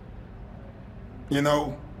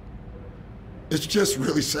 It's just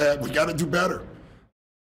really sad. We got to do better.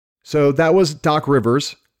 So that was Doc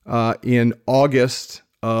Rivers in August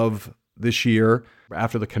of this year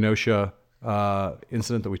after the Kenosha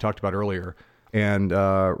incident that we talked about earlier. And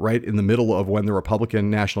right in the middle of when the Republican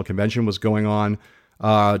National Convention was going on,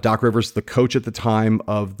 Doc Rivers, the coach at the time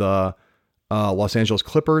of the Los Angeles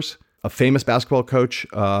Clippers, a famous basketball coach,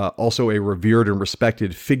 also a revered and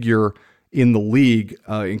respected figure in the league,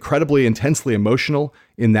 incredibly intensely emotional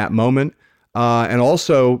in that moment, and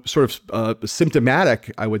also sort of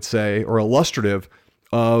symptomatic, I would say, or illustrative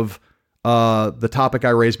of the topic I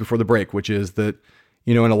raised before the break, which is that,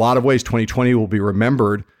 in a lot of ways, 2020 will be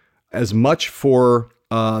remembered as much for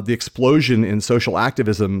the explosion in social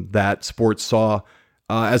activism that sports saw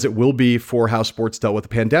as it will be for how sports dealt with the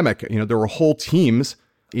pandemic. There were whole teams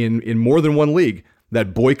in more than one league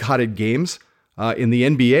that boycotted games. In the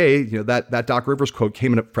NBA, that Doc Rivers quote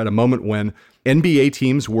came at a moment when NBA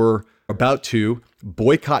teams were about to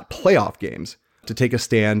boycott playoff games to take a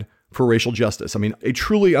stand for racial justice. I mean, a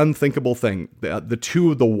truly unthinkable thing. The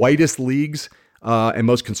two of the whitest leagues and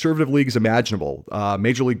most conservative leagues imaginable,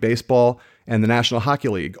 Major League Baseball and the National Hockey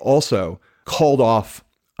League, also called off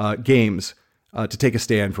games to take a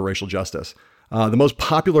stand for racial justice. The most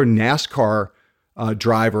popular NASCAR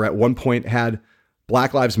driver at one point had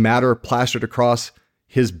Black Lives Matter plastered across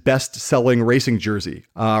his best-selling racing jersey.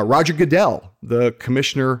 Roger Goodell, the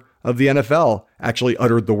commissioner of the NFL, actually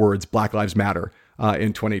uttered the words Black Lives Matter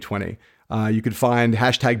in 2020. You could find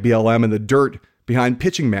hashtag BLM in the dirt behind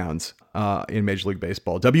pitching mounds in Major League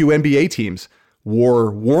Baseball. WNBA teams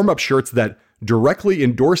wore warm-up shirts that directly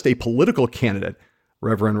endorsed a political candidate,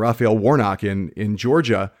 Reverend Raphael Warnock in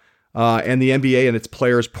Georgia. And the NBA and its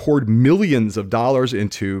players poured millions of dollars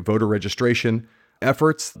into voter registration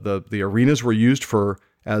efforts. The arenas were used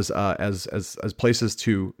as places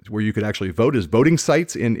where you could actually vote, as voting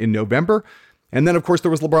sites in November. And then, of course,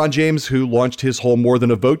 there was LeBron James, who launched his whole More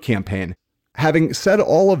Than a Vote campaign. Having said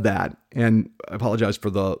all of that, and I apologize for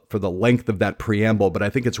the length of that preamble, but I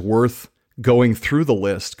think it's worth going through the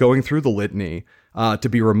list, going through the litany, to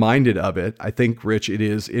be reminded of it. I think, Rich, it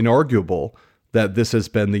is inarguable that this has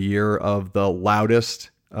been the year of the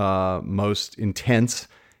loudest, most intense,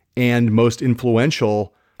 and most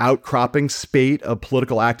influential outcropping spate of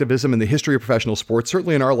political activism in the history of professional sports,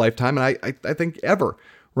 certainly in our lifetime, and I think ever,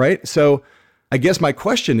 right? So I guess my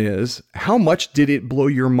question is, how much did it blow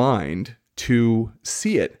your mind to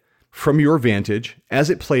see it from your vantage as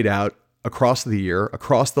it played out across the year,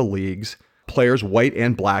 across the leagues, players, white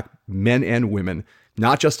and black, men and women,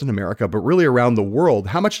 not just in America, but really around the world?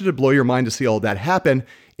 How much did it blow your mind to see all that happen?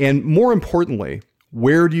 And more importantly,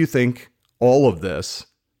 where do you think all of this,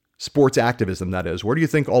 sports activism that is, where do you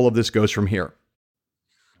think all of this goes from here?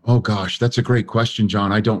 Oh gosh, that's a great question,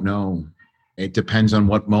 John. I don't know. It depends on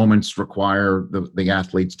what moments require the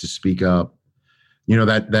athletes to speak up.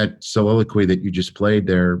 That soliloquy that you just played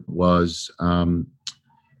there was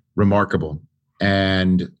remarkable.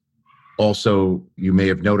 And also, you may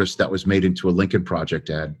have noticed that was made into a Lincoln Project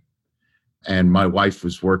ad. And my wife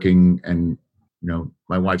was working, and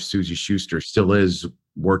my wife, Susie Schuster, still is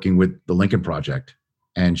working with the Lincoln Project.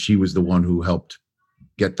 And she was the one who helped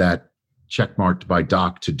get that checkmarked by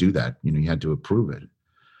Doc to do that. You had to approve it.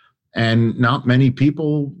 And not many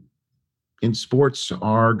people in sports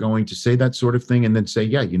are going to say that sort of thing and then say,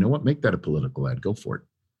 yeah, you know what, make that a political ad, go for it.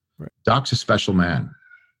 Right. Doc's a special man.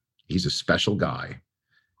 He's a special guy.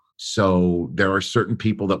 So there are certain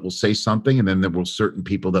people that will say something, and then there will certain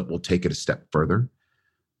people that will take it a step further.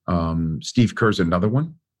 Steve Kerr's another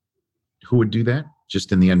one who would do that,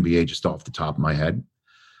 just in the NBA, just off the top of my head.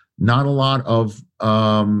 Not a lot of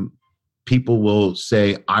people will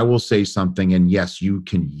say, I will say something, and yes, you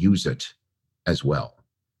can use it as well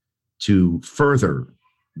to further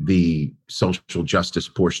the social justice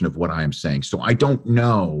portion of what I am saying. So I don't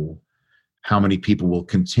know how many people will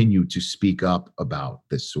continue to speak up about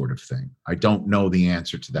this sort of thing. I don't know the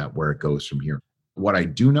answer to that, where it goes from here. What I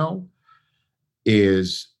do know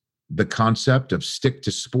is the concept of stick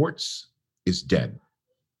to sports is dead.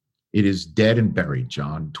 It is dead and buried,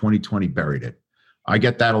 John. 2020 buried it. I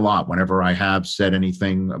get that a lot whenever I have said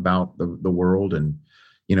anything about the world. And,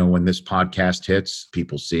 when this podcast hits,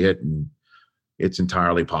 people see it. And it's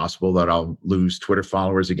entirely possible that I'll lose Twitter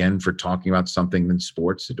followers again for talking about something in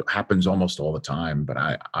sports. It happens almost all the time, but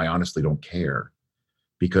I honestly don't care,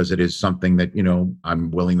 because it is something that, I'm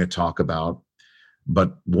willing to talk about.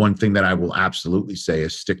 But one thing that I will absolutely say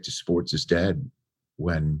is stick to sports is dead.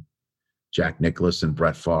 When Jack Nicklaus and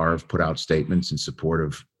Brett Favre put out statements in support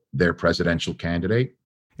of their presidential candidate.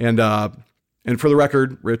 And for the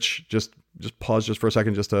record, Rich, just pause just for a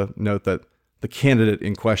second, just to note that the candidate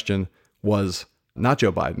in question was not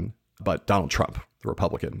Joe Biden, but Donald Trump, the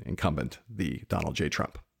Republican incumbent, the Donald J.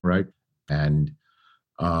 Trump. Right. And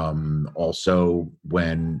Also,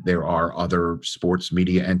 when there are other sports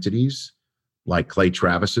media entities like Clay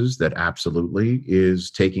Travis's that absolutely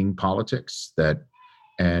is taking politics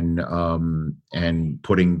and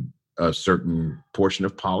putting a certain portion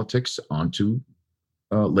of politics onto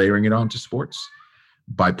layering it onto sports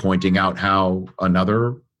by pointing out how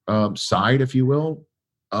another side, if you will,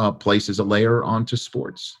 places a layer onto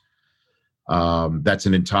sports. That's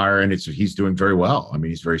an entire, and he's doing very well. I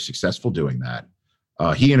mean, he's very successful doing that.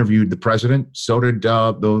 He interviewed the president. So did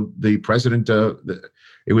the president.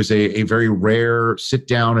 It was a very rare sit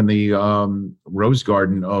down in the Rose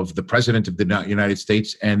Garden of the president of the United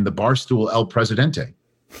States and the Barstool El Presidente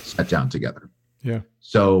sat down together. Yeah.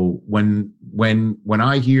 So when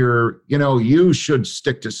I hear, you should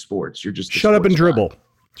stick to sports, you're just shut up and dribble. Guy.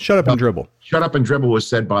 Shut up and dribble. Shut up and dribble was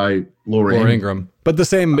said by Laura Ingraham. But it's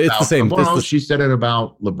the same. She said it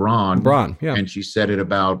about LeBron. Yeah. And she said it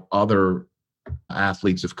about other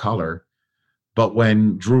athletes of color. But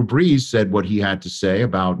when Drew Brees said what he had to say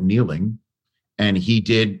about kneeling, and he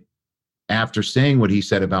did, after saying what he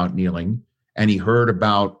said about kneeling, and he heard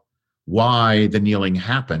about why the kneeling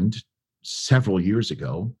happened several years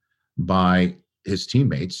ago by his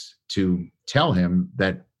teammates to tell him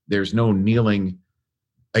that there's no kneeling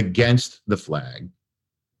against the flag.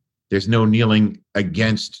 There's no kneeling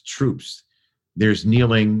against troops. There's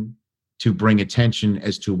kneeling to bring attention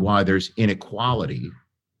as to why there's inequality.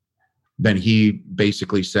 Then he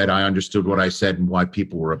basically said, I understood what I said and why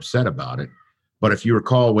people were upset about it. But if you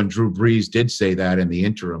recall, when Drew Brees did say that in the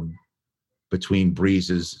interim between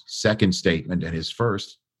Brees's second statement and his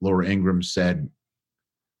first, Laura Ingraham said,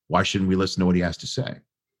 why shouldn't we listen to what he has to say?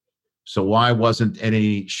 So why wasn't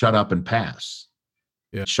any shut up and pass?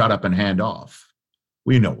 Yeah. Shut up and hand off?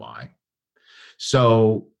 We know why.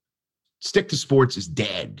 So stick to sports is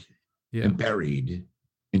dead and buried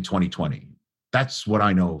in 2020. That's what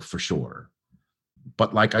I know for sure.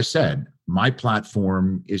 But like I said, my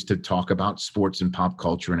platform is to talk about sports and pop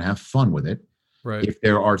culture and have fun with it. Right. If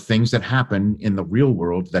there are things that happen in the real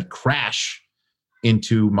world that crash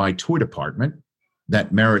into my toy department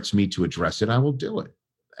that merits me to address it, I will do it.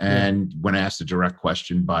 And when asked a direct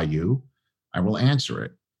question by you, I will answer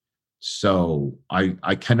it. So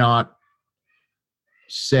I cannot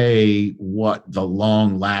say what the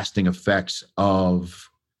long-lasting effects of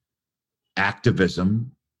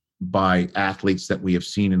activism by athletes that we have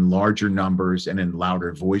seen in larger numbers and in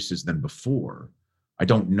louder voices than before. I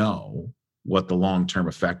don't know what the long-term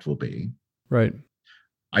effect will be. Right.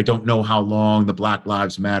 I don't know how long the Black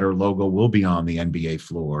Lives Matter logo will be on the NBA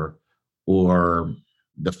floor, or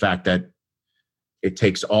the fact that it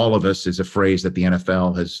takes all of us is a phrase that the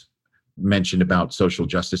NFL has mentioned about social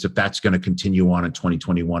justice. If that's going to continue on in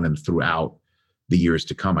 2021 and throughout the years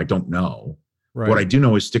to come, I don't know. Right. What I do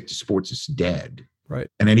know is stick to sports is dead. Right.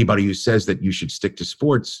 And anybody who says that you should stick to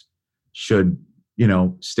sports should,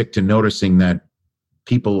 stick to noticing that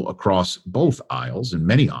people across both aisles and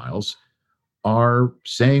many aisles are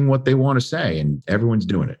saying what they want to say, and everyone's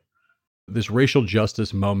doing it. This racial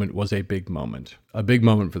justice moment was a big moment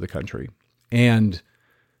for the country. And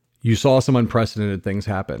you saw some unprecedented things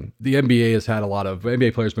happen. The NBA has had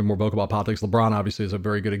NBA players have been more vocal about politics. LeBron obviously is a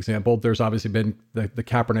very good example. There's obviously been the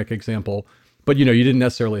Kaepernick example. But, you didn't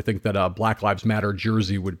necessarily think that a Black Lives Matter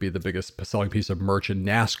jersey would be the biggest selling piece of merch in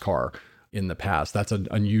NASCAR in the past. That's an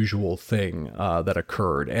unusual thing that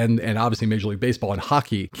occurred. And obviously Major League Baseball and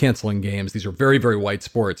hockey canceling games. These are very, very white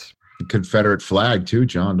sports. The Confederate flag too,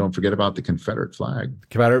 John. Don't forget about the Confederate flag.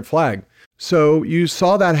 Confederate flag. So you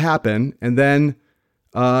saw that happen. And then,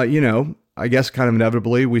 I guess kind of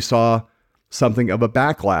inevitably, we saw something of a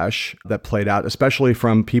backlash that played out, especially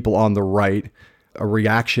from people on the right, a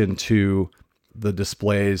reaction to the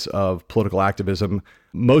displays of political activism.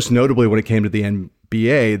 Most notably when it came to the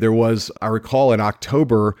NBA, there was, I recall in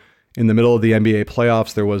October, in the middle of the NBA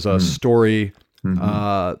playoffs, there was a story,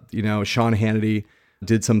 Sean Hannity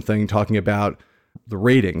did something talking about the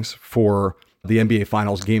ratings for the NBA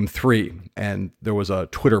Finals Game 3. And there was a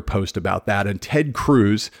Twitter post about that. And Ted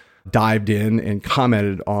Cruz dived in and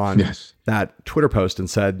commented on that Twitter post and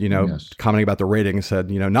said, commenting about the ratings, said,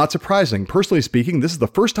 not surprising. Personally speaking, this is the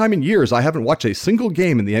first time in years I haven't watched a single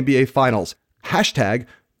game in the NBA Finals.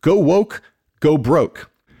 # go woke, go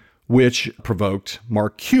broke, which provoked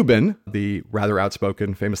Mark Cuban, the rather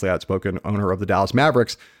famously outspoken owner of the Dallas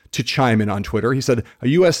Mavericks, to chime in on Twitter. He said, a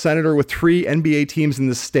U.S. senator with 3 NBA teams in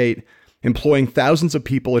this state, employing thousands of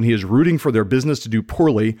people, and he is rooting for their business to do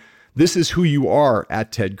poorly. This is who you are,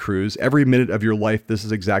 at Ted Cruz. Every minute of your life, this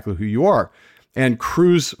is exactly who you are. And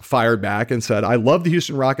Cruz fired back and said, I love the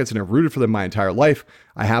Houston Rockets and have rooted for them my entire life.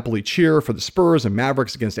 I happily cheer for the Spurs and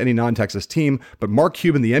Mavericks against any non-Texas team, but Mark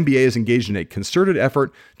Cuban, the NBA, is engaged in a concerted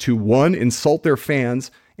effort to, 1, insult their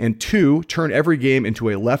fans, and 2, turn every game into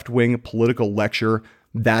a left-wing political lecture.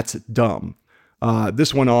 That's dumb.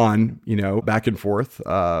 This went on, back and forth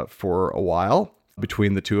for a while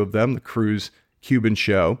between the two of them, the Cruz-Cuban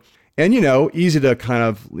show. And, easy to kind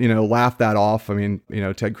of, laugh that off. I mean,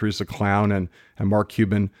 Ted Cruz is a clown and Mark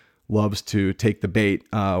Cuban loves to take the bait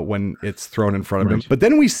when it's thrown in front of him. But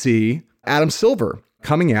then we see Adam Silver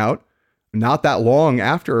coming out not that long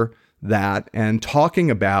after that and talking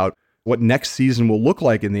about what next season will look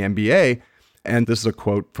like in the NBA. And this is a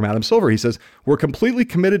quote from Adam Silver. He says, we're completely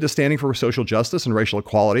committed to standing for social justice and racial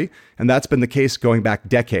equality. And that's been the case going back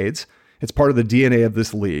decades. It's part of the DNA of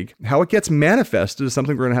this league. How it gets manifested is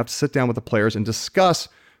something we're going to have to sit down with the players and discuss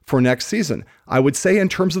for next season. I would say in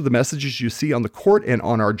terms of the messages you see on the court and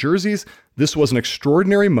on our jerseys, this was an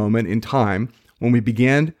extraordinary moment in time when we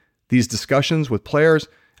began these discussions with players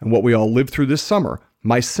and what we all lived through this summer.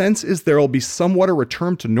 My sense is there will be somewhat a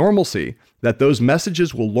return to normalcy, that those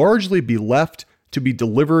messages will largely be left to be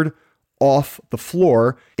delivered off the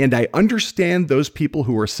floor. And I understand those people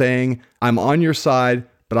who are saying, I'm on your side,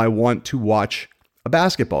 but I want to watch a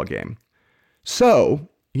basketball game. So,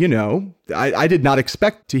 I did not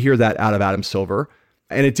expect to hear that out of Adam Silver.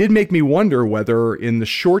 And it did make me wonder whether in the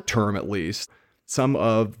short term, at least, some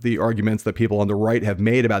of the arguments that people on the right have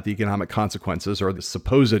made about the economic consequences or the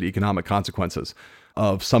supposed economic consequences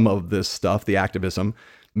of some of this stuff, the activism,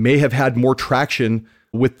 may have had more traction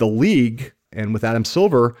with the league and with Adam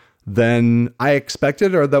Silver than I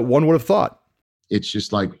expected or that one would have thought. It's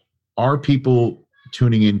just like, are people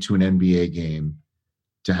tuning into an NBA game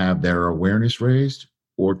to have their awareness raised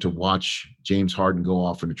or to watch James Harden go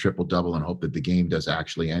off in a triple-double and hope that the game does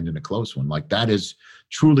actually end in a close one? Like, that is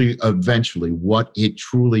truly eventually what it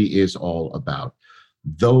truly is all about.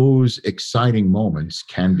 Those exciting moments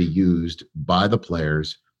can be used by the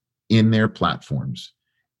players in their platforms,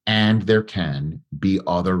 and there can be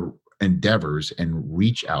other endeavors and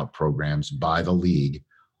reach out programs by the league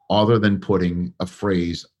other than putting a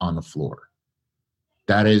phrase on the floor.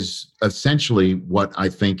 That is essentially what I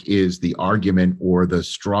think is the argument or the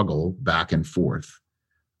struggle back and forth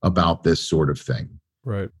about this sort of thing.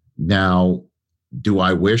 Right. Now, do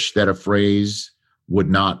I wish that a phrase would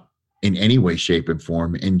not in any way, shape, and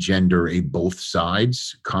form engender a both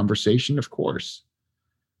sides conversation? Of course.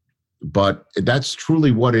 But that's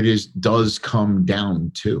truly what it is, does come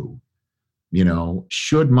down to.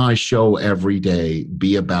 Should my show every day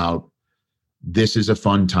be about, this is a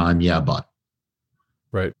fun time, yeah, but.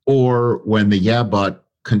 Right. Or when the yeah, but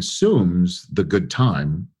consumes the good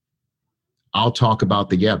time, I'll talk about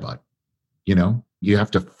the yeah, but. You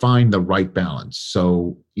have to find the right balance.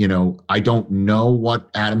 So, I don't know what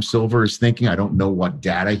Adam Silver is thinking. I don't know what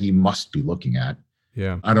data he must be looking at.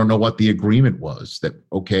 Yeah. I don't know what the agreement was that,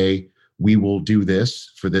 okay, we will do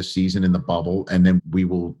this for this season in the bubble, and then we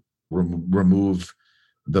will remove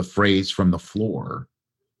the phrase from the floor,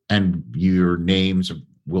 and your names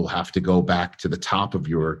will have to go back to the top of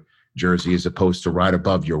your jersey as opposed to right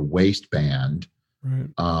above your waistband.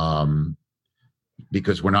 Right.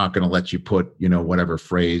 Because we're not going to let you put, whatever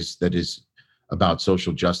phrase that is about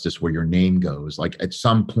social justice where your name goes. Like, at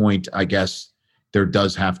some point, I guess there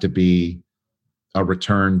does have to be a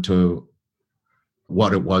return to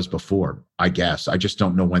what it was before, I guess. I just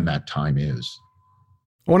don't know when that time is.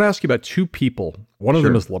 I want to ask you about two people. One of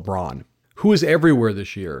them is LeBron, who is everywhere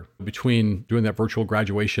this year between doing that virtual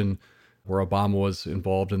graduation where Obama was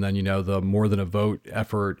involved and then, the more than a vote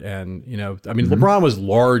effort. And, LeBron was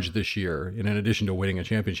large this year in addition to winning a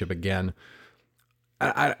championship again.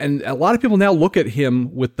 And a lot of people now look at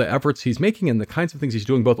him with the efforts he's making and the kinds of things he's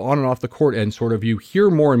doing both on and off the court, and sort of you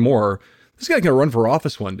hear more and more, this guy's going to run for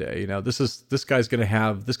office one day. This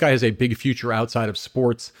guy has a big future outside of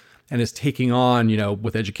sports and is taking on,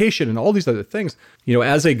 with education and all these other things,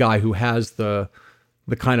 as a guy who has the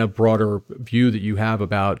kind of broader view that you have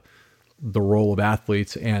about the role of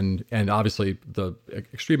athletes and obviously the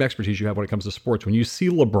extreme expertise you have when it comes to sports. When you see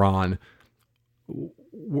LeBron,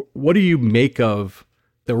 what do you make of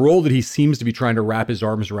the role that he seems to be trying to wrap his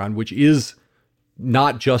arms around, which is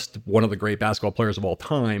not just one of the great basketball players of all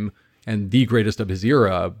time and the greatest of his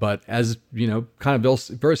era, but as, kind of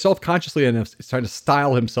very self-consciously and is trying to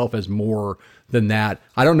style himself as more than that.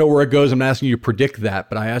 I don't know where it goes. I'm not asking you to predict that,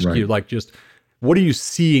 but I ask you, just what are you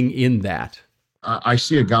seeing in that? I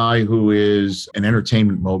see a guy who is an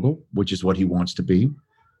entertainment mogul, which is what he wants to be,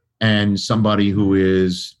 and somebody who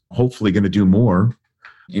is hopefully going to do more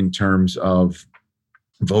in terms of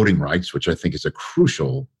voting rights, which I think is a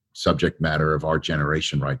crucial subject matter of our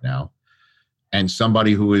generation right now, and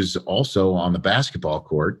somebody who is also on the basketball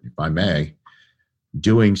court, if I may,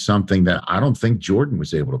 doing something that I don't think Jordan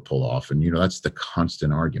was able to pull off. And, that's the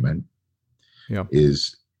constant argument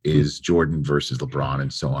is Jordan versus LeBron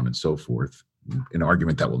and so on and so forth. An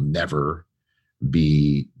argument that will never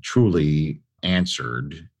be truly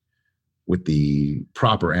answered with the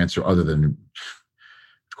proper answer other than,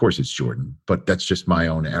 of course, it's Jordan, but that's just my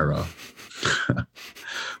own era.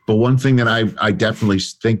 But one thing that I definitely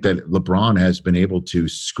think that LeBron has been able to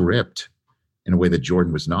script in a way that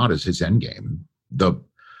Jordan was not is his endgame. The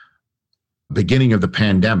beginning of the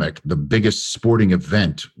pandemic, the biggest sporting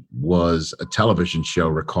event was a television show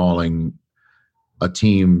recalling a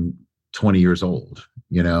team 20 years old,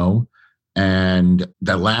 and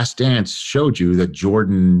that Last Dance showed you that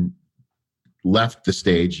Jordan left the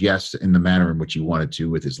stage, yes, in the manner in which he wanted to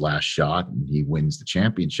with his last shot, and he wins the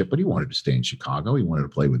championship, but he wanted to stay in Chicago. He wanted to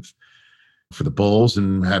play for the Bulls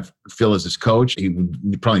and have Phil as his coach. He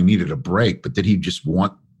probably needed a break, but did he just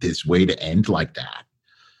want this way to end like that?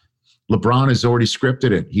 LeBron has already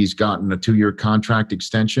scripted it. He's gotten a 2-year contract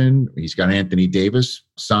extension. He's got Anthony Davis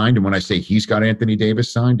signed. And when I say he's got Anthony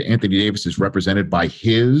Davis signed, Anthony Davis is represented by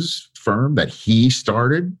his firm that he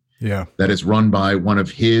started. Yeah. That is run by one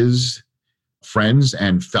of his friends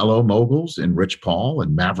and fellow moguls in Rich Paul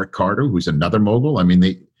and Maverick Carter, who's another mogul. I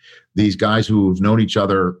mean, these guys who've known each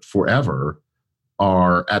other forever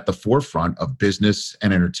are at the forefront of business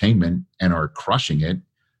and entertainment and are crushing it.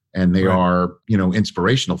 And they are,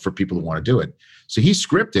 inspirational for people who want to do it. So he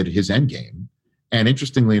scripted his end game. And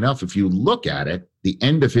interestingly enough, if you look at it, the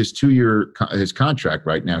end of his his contract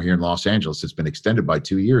right now here in Los Angeles has been extended by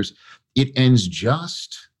 2 years. It ends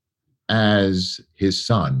just as his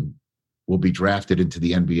son will be drafted into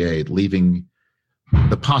the NBA, leaving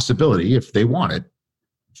the possibility, if they want it,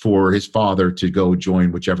 for his father to go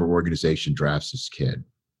join whichever organization drafts his kid.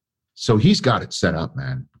 So he's got it set up,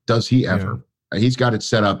 man. Does he ever? Yeah. He's got it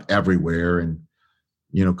set up everywhere. And,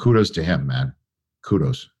 kudos to him, man.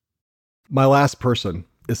 Kudos. My last person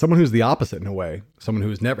is someone who's the opposite in a way. Someone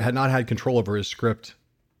who's had not had control over his script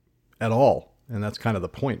at all. And that's kind of the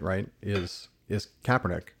point, right? Is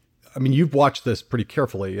Kaepernick. I mean, you've watched this pretty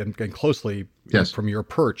carefully and closely. Yes. From your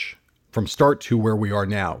perch, from start to where we are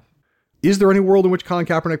now. Is there any world in which Colin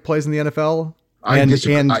Kaepernick plays in the NFL?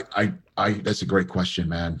 That's a great question,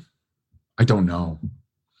 man. I don't know.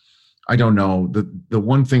 The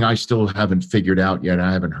one thing I still haven't figured out yet,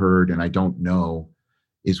 I haven't heard, and I don't know,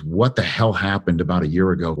 is what the hell happened about a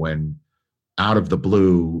year ago when, out of the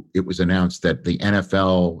blue, it was announced that the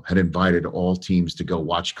NFL had invited all teams to go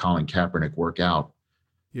watch Colin Kaepernick work out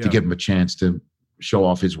to give him a chance to show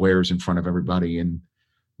off his wares in front of everybody. And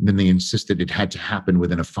then they insisted it had to happen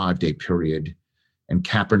within a 5-day period. And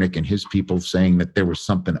Kaepernick and his people saying that there was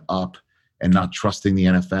something up and not trusting the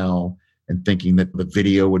NFL and thinking that the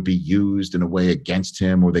video would be used in a way against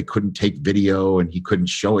him, or they couldn't take video and he couldn't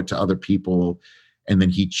show it to other people. And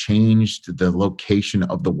then he changed the location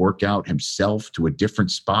of the workout himself to a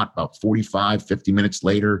different spot about 45, 50 minutes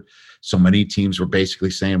later. So many teams were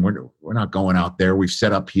basically saying, we're not going out there. We've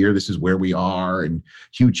set up here. This is where we are. And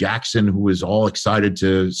Hugh Jackson, who was all excited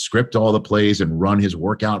to script all the plays and run his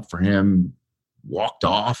workout for him, walked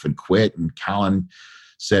off and quit. And Colin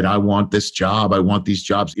said, I want this job. I want these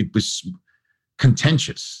jobs. It was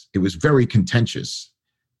contentious. It was very contentious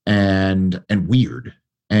and weird.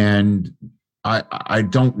 And I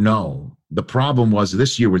don't know. The problem was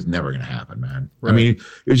this year was never going to happen, man. Right. I mean,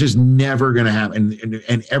 it was just never going to happen.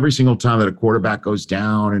 And every single time that a quarterback goes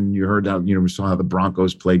down, and you heard that, we saw how the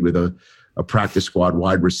Broncos played with a practice squad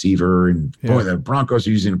wide receiver, and boy, the Broncos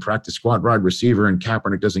are using a practice squad wide receiver, and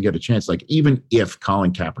Kaepernick doesn't get a chance. Like, even if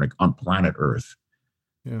Colin Kaepernick on planet Earth,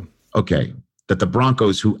 okay, that the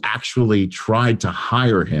Broncos, who actually tried to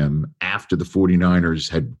hire him after the 49ers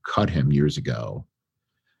had cut him years ago,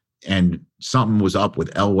 and something was up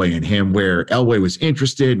with Elway and him, where Elway was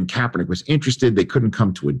interested and Kaepernick was interested. They couldn't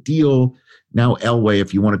come to a deal. Now Elway,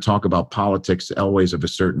 if you want to talk about politics, Elway's of a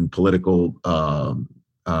certain political,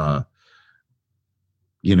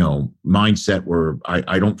 mindset where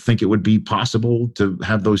I don't think it would be possible to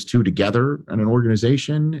have those two together in an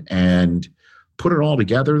organization. And put it all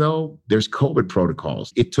together, though, there's COVID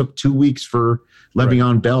protocols. It took 2 weeks for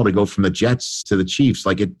Le'Veon Bell to go from the Jets to the Chiefs.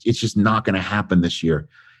 Like, it's just not going to happen this year.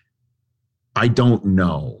 I don't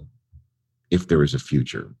know if there is a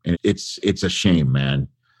future. And it's a shame, man.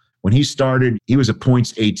 When he started, he was a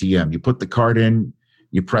points ATM. You put the card in,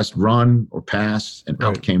 you pressed run or pass, and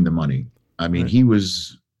out came the money. I mean, he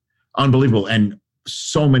was unbelievable. And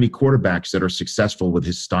so many quarterbacks that are successful with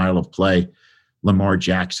his style of play Lamar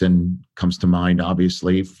Jackson comes to mind,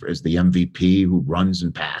 obviously, as the MVP who runs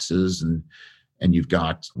and passes. And you've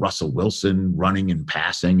got Russell Wilson running and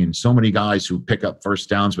passing, and so many guys who pick up first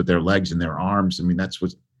downs with their legs and their arms. I mean, that's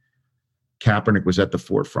what Kaepernick was at the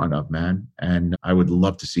forefront of, man. And I would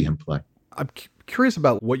love to see him play. I'm curious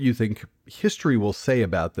about what you think history will say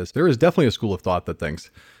about this. There is definitely a school of thought that thinks,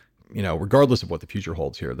 regardless of what the future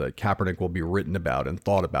holds here, that Kaepernick will be written about and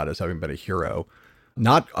thought about as having been a hero.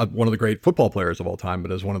 Not one of the great football players of all time,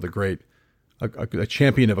 but as one of the great, a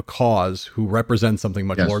champion of a cause who represents something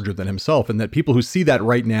much larger than himself. And that people who see that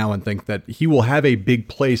right now and think that he will have a big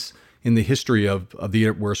place in the history of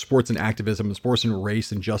where sports and activism and sports and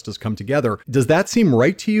race and justice come together. Does that seem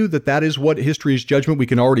right to you, that is what history's judgment? We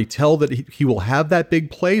can already tell that he will have that big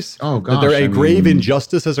place? Oh, gosh. That grave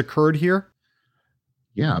injustice has occurred here?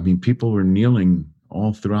 Yeah. I mean, people were kneeling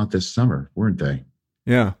all throughout this summer, weren't they?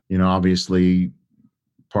 Yeah. Obviously,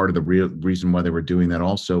 part of the real reason why they were doing that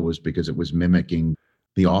also was because it was mimicking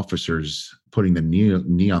the officers putting the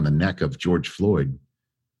knee on the neck of George Floyd.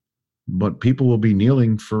 But people will be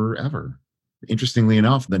kneeling forever. Interestingly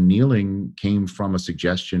enough, the kneeling came from a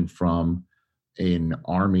suggestion from an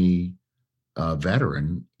Army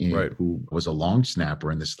veteran who was a long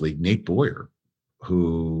snapper in this league, Nate Boyer,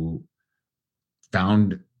 who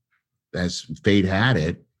found, as fate had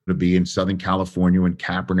it, to be in Southern California when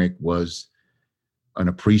Kaepernick was in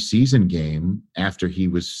a preseason game after he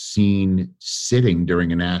was seen sitting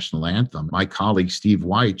during a national anthem. My colleague Steve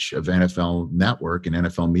Weich of NFL Network and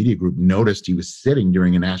NFL Media Group noticed he was sitting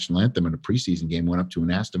during a national anthem in a preseason game, went up to him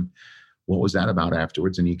and asked him, what was that about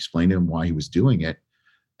afterwards? And he explained to him why he was doing it.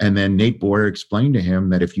 And then Nate Boyer explained to him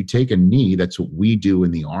that if you take a knee, that's what we do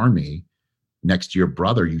in the Army, next to your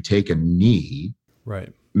brother, you take a knee.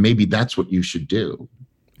 Right. Maybe that's what you should do.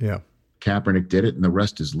 Yeah. Kaepernick did it, and the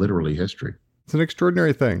rest is literally history. It's an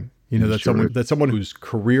extraordinary thing, that someone whose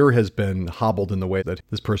career has been hobbled in the way that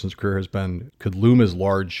this person's career has been could loom as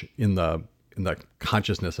large in the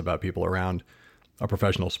consciousness about people around a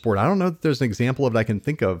professional sport. I don't know that there's an example of it I can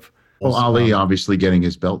think of. Well, Ali obviously getting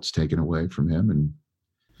his belts taken away from him, and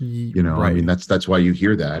I mean that's why you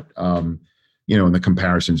hear that. And the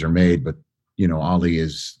comparisons are made, but Ali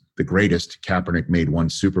is the greatest. Kaepernick made one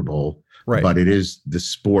Super Bowl. Right. But it is the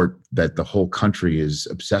sport that the whole country is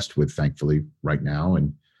obsessed with, thankfully, right now.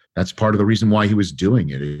 And that's part of the reason why he was doing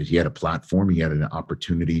it. He had a platform. He had an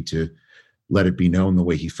opportunity to let it be known the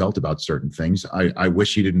way he felt about certain things. I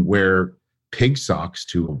wish he didn't wear pig socks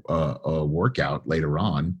to a workout later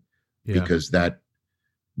on, because that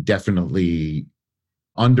definitely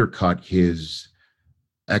undercut his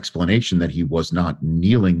explanation that he was not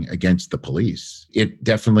kneeling against the police. It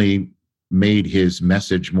definitely made his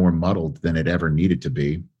message more muddled than it ever needed to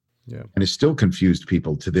be. Yeah. And it still confused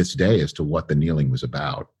people to this day as to what the kneeling was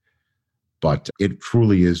about. But it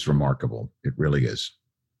truly is remarkable. It really is.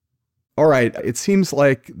 All right. It seems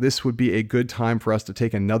like this would be a good time for us to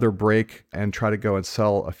take another break and try to go and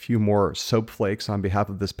sell a few more soap flakes on behalf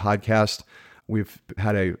of this podcast. We've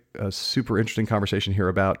had a super interesting conversation here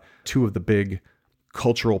about two of the big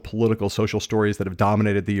cultural, political, social stories that have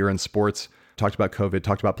dominated the year in sports. Talked about COVID,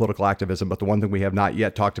 talked about political activism, but the one thing we have not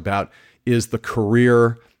yet talked about is the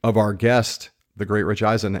career of our guest, the great Rich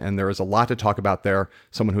Eisen. And there is a lot to talk about there.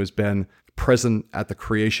 Someone who has been present at the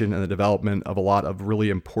creation and the development of a lot of really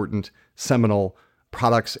important seminal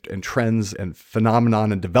products and trends and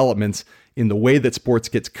phenomenon and developments in the way that sports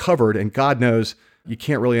gets covered. And God knows you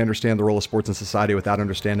can't really understand the role of sports in society without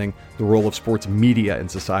understanding the role of sports media in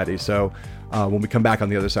society. So when we come back on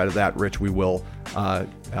the other side of that, Rich, we will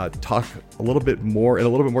talk a little bit more in a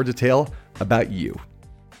little bit more detail about you.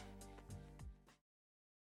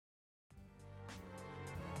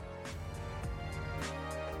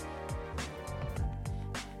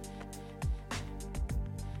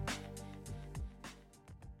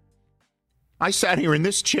 I sat here in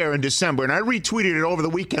this chair in December, and I retweeted it over the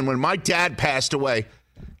weekend when my dad passed away.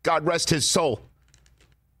 God rest his soul.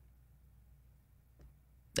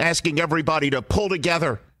 Asking everybody to pull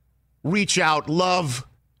together, reach out, love.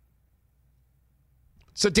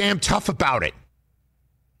 So damn tough about it.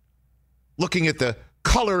 Looking at the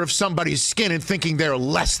color of somebody's skin and thinking they're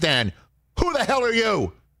less than. Who the hell are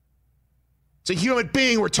you? It's a human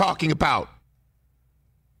being we're talking about.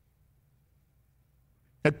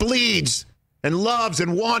 It bleeds and loves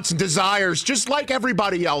and wants and desires just like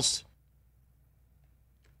everybody else.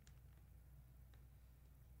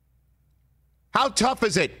 How tough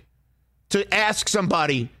is it to ask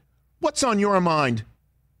somebody, what's on your mind?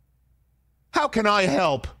 How can I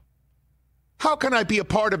help? How can I be a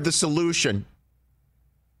part of the solution?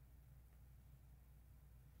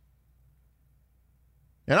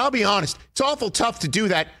 And I'll be honest, it's awful tough to do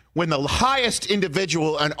that when the highest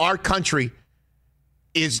individual in our country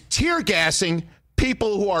is tear gassing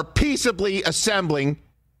people who are peaceably assembling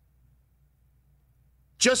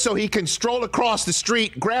just so he can stroll across the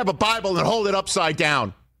street, grab a Bible, and hold it upside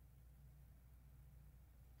down.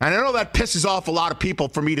 And I know that pisses off a lot of people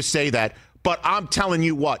for me to say that, but I'm telling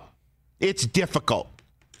you what, it's difficult,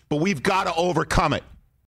 but we've got to overcome it.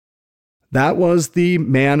 That was the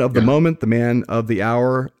man of the moment, the man of the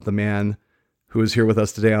hour, the man who is here with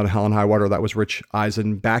us today on Hell and High Water. That was Rich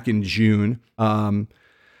Eisen back in June. A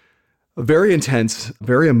very intense,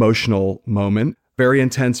 very emotional moment. Very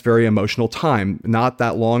intense, very emotional time. Not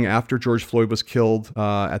that long after George Floyd was killed,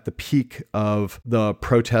 at the peak of the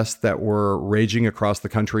protests that were raging across the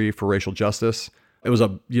country for racial justice. It was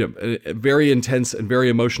a very intense and very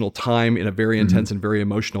emotional time in a very intense and very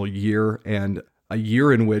emotional year, and a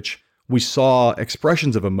year in which we saw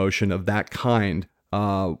expressions of emotion of that kind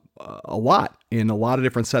a lot in a lot of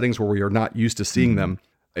different settings where we are not used to seeing them,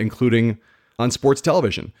 including on sports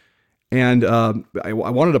television. And I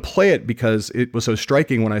wanted to play it because it was so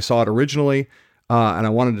striking when I saw it originally, and I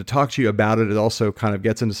wanted to talk to you about it. It also kind of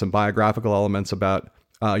gets into some biographical elements about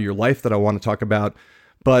your life that I want to talk about.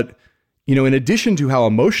 But, you know, in addition to how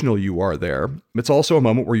emotional you are there, it's also a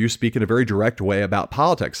moment where you speak in a very direct way about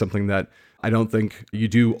politics, something that I don't think you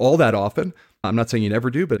do all that often. I'm not saying you never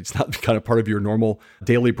do, but it's not kind of part of your normal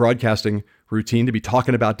daily broadcasting routine to be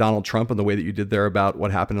talking about Donald Trump and the way that you did there about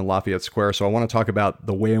what happened in Lafayette Square. So I want to talk about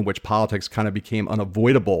the way in which politics kind of became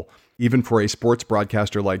unavoidable, even for a sports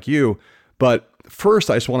broadcaster like you. But first,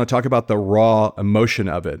 I just want to talk about the raw emotion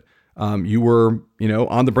of it. You were,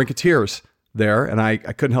 on the brink of tears there, and I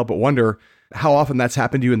couldn't help but wonder how often that's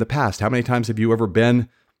happened to you in the past. How many times have you ever been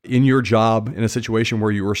in your job in a situation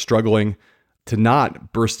where you were struggling to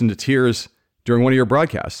not burst into tears during one of your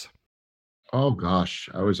broadcasts? Oh gosh,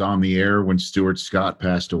 I was on the air when Stuart Scott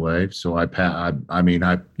passed away. So I got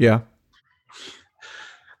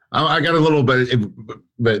a little bit,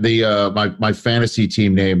 but my fantasy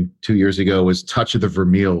team name 2 years ago was Touch of the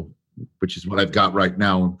Vermeil, which is what I've got right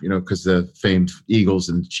now. Because the famed Eagles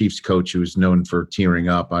and Chiefs coach who is known for tearing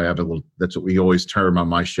up, I have a little. That's what we always term on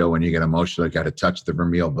my show when you get emotional. I got to touch the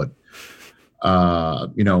Vermeil, but.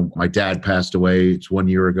 My dad passed away. It's 1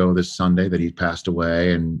 year ago this Sunday that he passed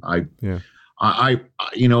away. And I'm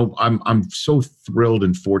so thrilled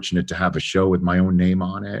and fortunate to have a show with my own name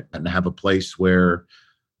on it and to have a place where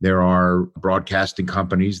there are broadcasting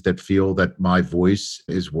companies that feel that my voice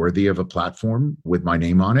is worthy of a platform with my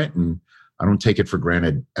name on it. And I don't take it for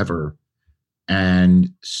granted ever.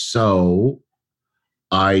 And so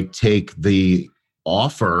I take the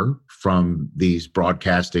offer from these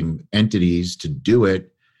broadcasting entities to do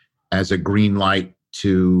it as a green light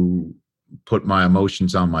to put my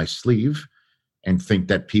emotions on my sleeve and think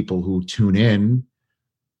that people who tune in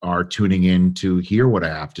are tuning in to hear what I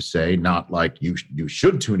have to say, not like you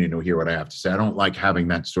should tune in to hear what I have to say. I don't like having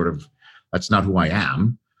that that's not who I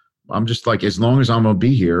am. I'm just like, as long as I'm going to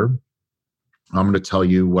be here, I'm going to tell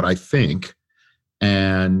you what I think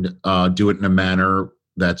and do it in a manner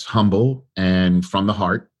that's humble and from the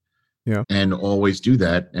heart. Yeah. And always do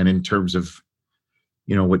that. And in terms of,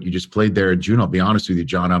 what you just played there in June, I'll be honest with you,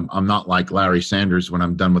 John, I'm not like Larry Sanders. When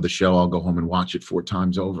I'm done with the show, I'll go home and watch it 4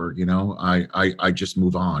 times over. I just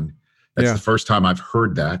move on. That's the first time I've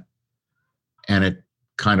heard that. And it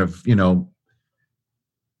kind of,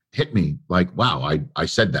 hit me like, wow, I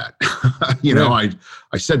said that,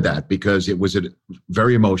 I said that because it was a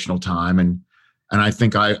very emotional time. And I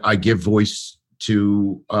think I give voice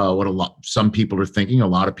to some people are thinking. A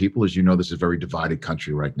lot of people, as you know, this is a very divided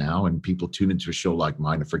country right now, and people tune into a show like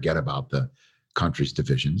mine to forget about the country's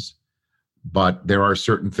divisions. But there are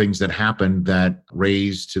certain things that happen that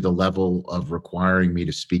raise to the level of requiring me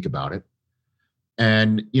to speak about it.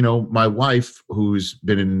 And, my wife, who's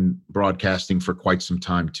been in broadcasting for quite some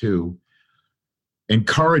time too,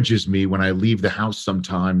 encourages me when I leave the house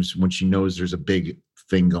sometimes when she knows there's a big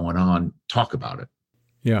thing going on, talk about it.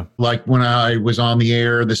 Yeah. Like when I was on the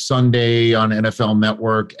air this Sunday on NFL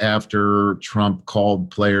Network after Trump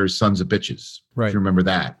called players sons of bitches. Right. If you remember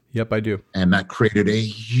that. Yep, I do. And that created a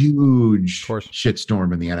huge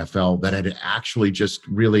shitstorm in the NFL that had actually just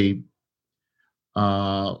really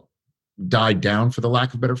died down, for the lack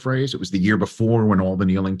of a better phrase. It was the year before when all the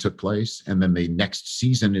kneeling took place. And then the next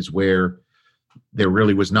season is where there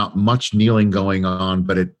really was not much kneeling going on,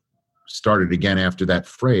 but it started again after that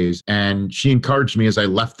phrase. And she encouraged me as I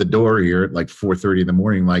left the door here at like 4:30 in the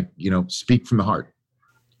morning, speak from the heart.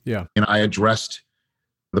 Yeah. And I addressed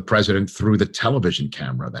the president through the television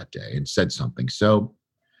camera that day and said something. So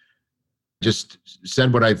Just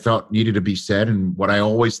said what I thought needed to be said. And what I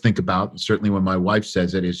always think about, certainly when my wife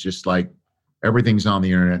says it, is just like, everything's on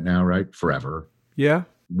the internet now, right? Forever. Yeah.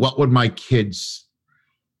 What would my kids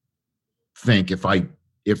think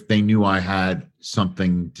if they knew I had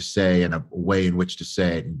something to say and a way in which to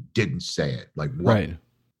say it and didn't say it? Like,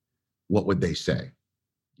 what would they say?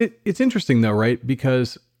 It's interesting though, right?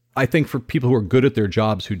 Because I think for people who are good at their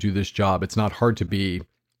jobs, who do this job, it's not hard to be,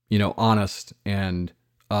 honest and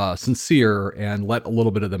sincere and let a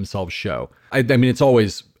little bit of themselves show. I mean, it's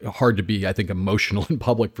always hard to be, I think, emotional in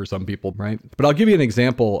public for some people, right? But I'll give you an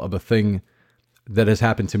example of a thing that has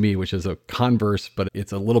happened to me, which is a converse, but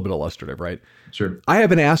it's a little bit illustrative, right? Sure. I have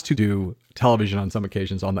been asked to do television on some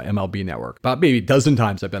occasions on the MLB network. About maybe a dozen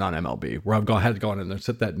times I've been on MLB, where I've had to go in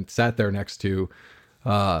and sat there next to,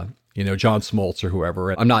 John Smoltz or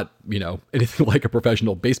whoever. I'm not, anything like a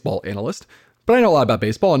professional baseball analyst, but I know a lot about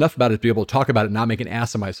baseball, enough about it to be able to talk about it and not make an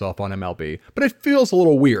ass of myself on MLB. But it feels a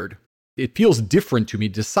little weird. It feels different to me,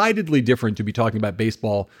 decidedly different to be talking about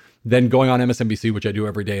baseball than going on MSNBC, which I do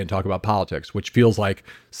every day, and talk about politics, which feels like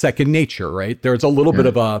second nature, right? There's a little bit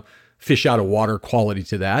of a fish out of water quality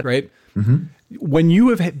to that, right? Mm-hmm. When you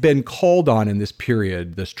have been called on in this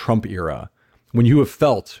period, this Trump era, when you have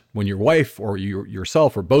felt, when your wife or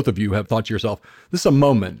yourself or both of you have thought to yourself, this is a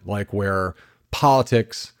moment like where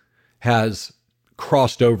politics has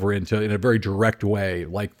crossed over into, in a very direct way,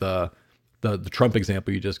 like the Trump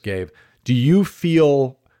example you just gave, do you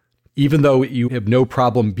feel, even though you have no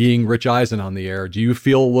problem being Rich Eisen on the air, do you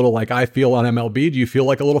feel a little like I feel on MLB? Do you feel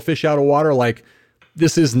like a little fish out of water? Like,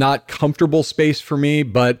 this is not comfortable space for me,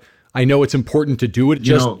 but I know it's important to do it.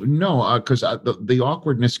 No, because the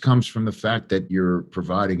awkwardness comes from the fact that you're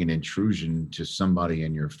providing an intrusion to somebody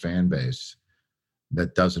in your fan base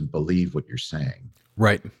that doesn't believe what you're saying.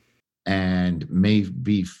 Right. And may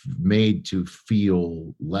be made to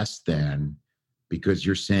feel less than, because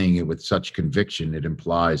you're saying it with such conviction, it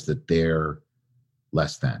implies that they're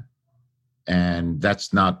less than. And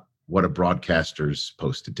that's not what a broadcaster's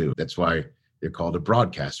supposed to do. That's why they're called a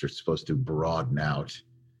broadcaster. It's supposed to broaden out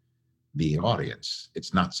the audience.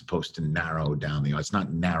 It's not supposed to narrow down it's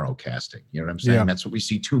not narrow casting. You know what I'm saying? Yeah. That's what we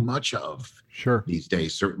see too much of these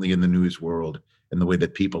days, certainly in the news world and the way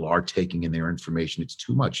that people are taking in their information. It's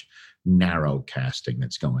too much narrow casting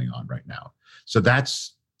that's going on right now. So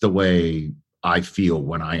that's the way I feel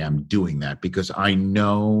when I am doing that, because I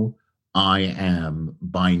know I am,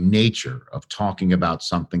 by nature of talking about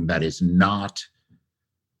something that is not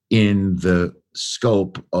in the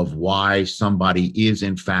scope of why somebody is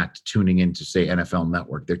in fact tuning in to, say, NFL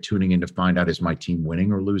Network. They're tuning in to find out, is my team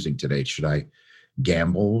winning or losing today? Should I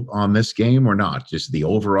gamble on this game or not? Just the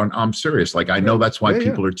over on. I'm serious. Like, I know that's why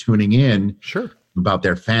people are tuning in about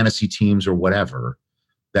their fantasy teams or whatever.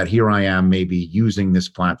 That here I am maybe using this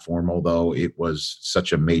platform, although it was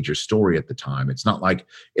such a major story at the time. It's not like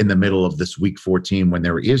in the middle of this week 14 when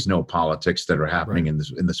there is no politics that are happening in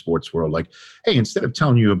the sports world. Like, hey, instead of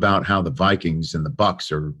telling you about how the Vikings and the Bucks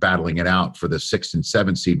are battling it out for the 6th and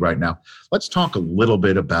 7th seed right now, let's talk a little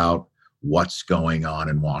bit about what's going on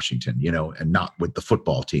in Washington, and not with the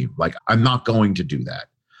football team. Like, I'm not going to do that.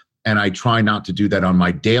 And I try not to do that on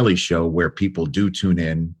my daily show, where people do tune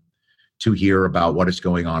in to hear about what is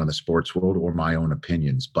going on in the sports world or my own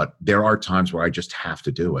opinions. But there are times where I just have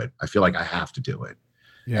to do it. I feel like I have to do it.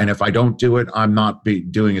 Yeah. And if I don't do it, I'm not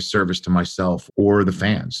doing a service to myself or the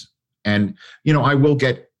fans. And, I will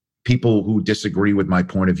get people who disagree with my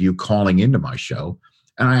point of view calling into my show.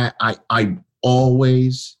 And I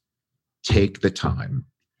always take the time,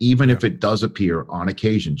 even if it does appear on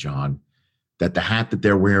occasion, John, that the hat that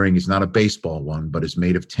they're wearing is not a baseball one, but is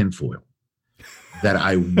made of tinfoil, that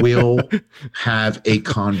I will have a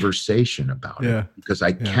conversation about it, because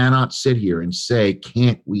I cannot sit here and say,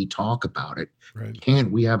 can't we talk about it? Right.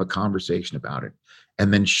 Can't we have a conversation about it?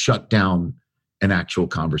 And then shut down an actual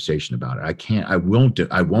conversation about it. I won't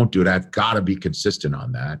do it. I've got to be consistent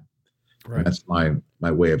on that. Right. That's my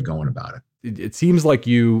way of going about it. It seems like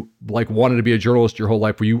you wanted to be a journalist your whole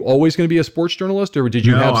life. Were you always going to be a sports journalist, or did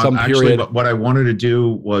you have some period? Actually, what I wanted to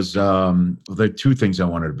do was, the two things I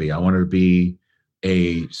wanted to be. I wanted to be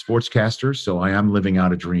a sportscaster, so I am living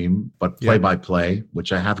out a dream, but play-by-play,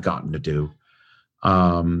 which I have gotten to do.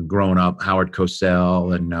 Growing up, Howard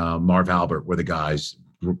Cosell and Marv Albert were the guys,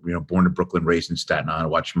 born in Brooklyn, raised in Staten Island. I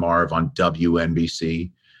watched Marv on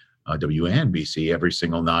WNBC every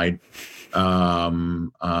single night.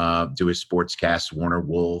 Do his sportscast, Warner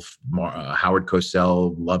Wolf. Howard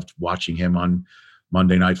Cosell, loved watching him on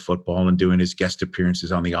Monday Night Football and doing his guest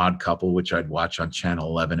appearances on The Odd Couple, which I'd watch on Channel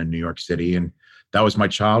 11 in New York City. And that was my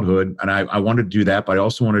childhood. And I wanted to do that, but I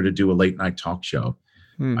also wanted to do a late night talk show.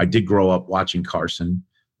 I did grow up watching Carson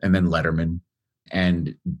and then Letterman,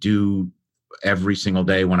 and do every single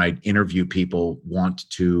day when I interview people want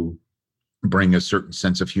to bring a certain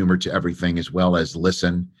sense of humor to everything, as well as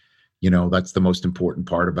listen. That's the most important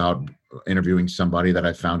part about interviewing somebody that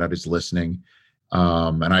I found out is listening.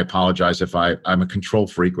 And I apologize if I'm a control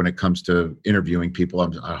freak when it comes to interviewing people.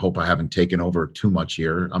 I hope I haven't taken over too much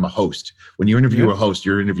here. I'm a host. When you interview a host,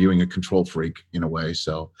 you're interviewing a control freak in a way.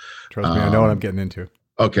 So trust me, I know what I'm getting into.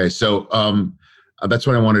 Okay. So that's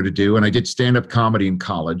what I wanted to do. And I did stand-up comedy in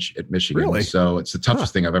college at Michigan. Really? So it's the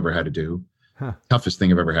toughest thing I've ever had to do. Toughest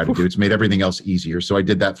thing I've ever had to do. It's made everything else easier. So I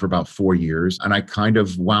did that for about 4 years. And I kind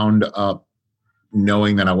of wound up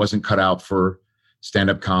knowing that I wasn't cut out for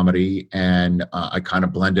stand-up comedy. And I kind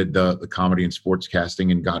of blended the comedy and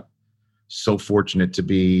sportscasting, and got so fortunate to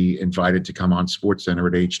be invited to come on SportsCenter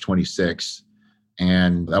at age 26.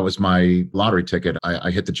 And that was my lottery ticket.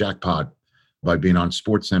 I hit the jackpot by being on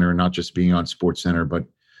SportsCenter, and not just being on SportsCenter, but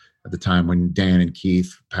at the time when Dan and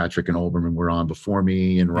Keith, Patrick and Olbermann were on before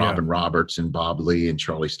me, and Robin Roberts and Bob Lee and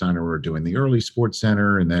Charlie Steiner were doing the early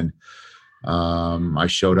SportsCenter. And then I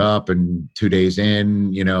showed up, and 2 days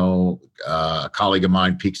in, a colleague of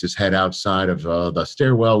mine peeks his head outside of the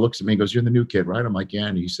stairwell, looks at me and goes, "You're the new kid, right?" I'm like, "Yeah."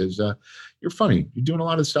 And he says, "You're funny. You're doing a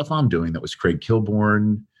lot of the stuff I'm doing." That was Craig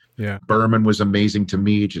Kilborn. Yeah. Berman was amazing to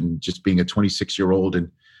meet, and just being a 26-year-old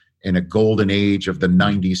and in a golden age of the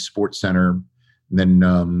 90s SportsCenter, and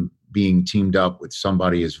then being teamed up with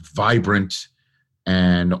somebody as vibrant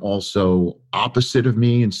and also opposite of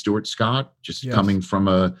me and Stuart Scott, just coming from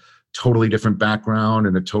a totally different background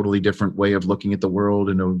and a totally different way of looking at the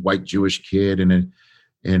world, and a white Jewish kid and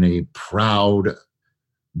a proud,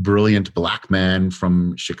 brilliant black man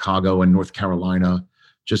from Chicago and North Carolina,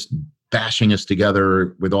 just bashing us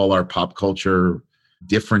together with all our pop culture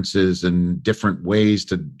differences and different ways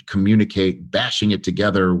to communicate. Bashing it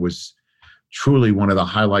together was truly one of the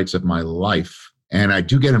highlights of my life. And I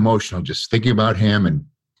do get emotional just thinking about him, and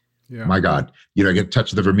my God, I get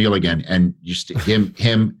touched the Vermeil again, and just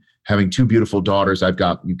him having two beautiful daughters.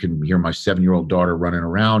 You can hear my 7-year-old daughter running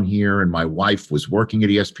around here, and my wife was working at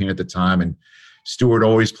ESPN at the time, and Stuart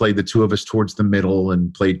always played the two of us towards the middle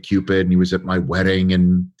and played Cupid, and he was at my wedding,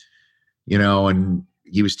 and and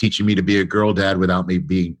he was teaching me to be a girl dad without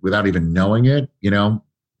even knowing it,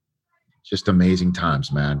 just amazing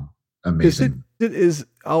times, man. Amazing.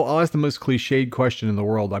 I'll ask the most cliched question in the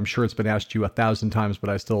world. I'm sure it's been asked to you 1,000 times, but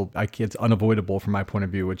it's unavoidable from my point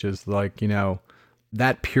of view, which is like,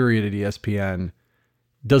 that period at ESPN,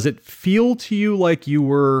 does it feel to you like you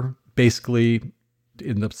were basically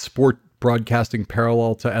in the sport broadcasting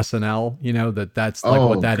parallel to SNL? That's like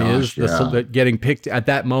what that is. Getting picked at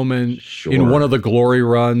that moment in one of the glory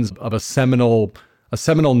runs of a seminal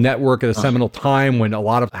network at a seminal time when a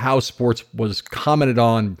lot of how sports was commented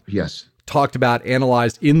on, talked about,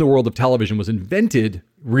 analyzed in the world of television, was invented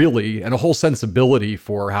really, and a whole sensibility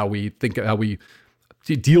for how we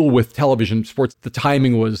deal with television sports. The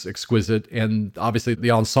timing was exquisite, and obviously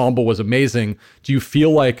the ensemble was amazing. Do you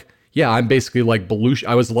feel like, I'm basically like Belushi?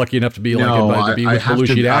 I was lucky enough to be with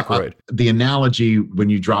Belushi and Aykroyd. The analogy when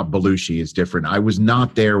you drop Belushi is different. I was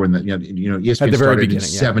not there when ESPN started in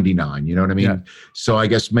 79. You know what I mean? Yeah. So I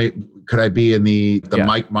guess could I be in the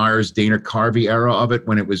Mike Myers, Dana Carvey era of it,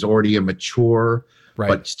 when it was already a mature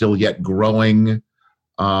but still yet growing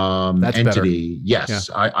entity? Better. Yes,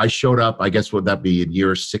 I showed up. I guess would that be in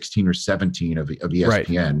year 16 or 17 of ESPN?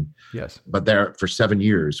 Right. Yes, but there for 7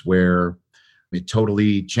 years where it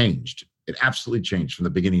totally changed. It absolutely changed from the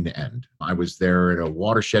beginning to end. I was there at a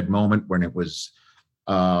watershed moment when it was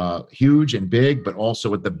huge and big, but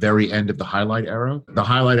also at the very end of the highlight era. The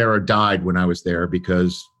highlight era died when I was there,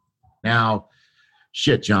 because now,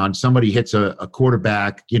 John, somebody hits a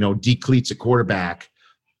quarterback, decleats a quarterback,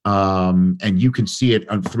 and you can see it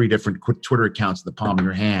on 3 different Twitter accounts in the palm of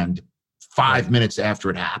your hand 5 minutes after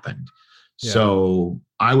it happened. Yeah. So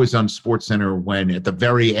I was on SportsCenter when, at the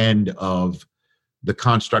very end of the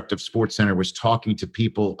construct of SportsCenter, was talking to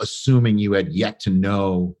people, assuming you had yet to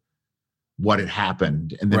know what had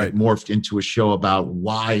happened. And then it morphed into a show about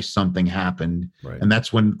why something happened. Right. And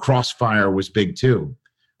that's when Crossfire was big too.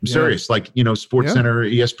 I'm serious. Like,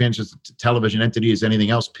 SportsCenter, ESPN's just a television entity as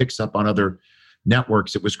anything else, picks up on other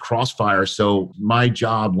networks. It was Crossfire. So my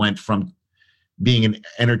job went from being an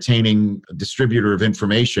entertaining distributor of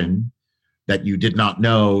information that you did not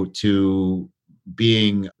know to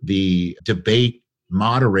being the debate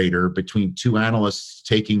moderator between two analysts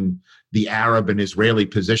taking the Arab and Israeli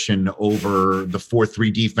position over the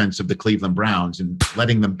 4-3 defense of the Cleveland Browns, and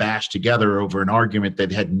letting them bash together over an argument that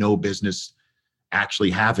had no business actually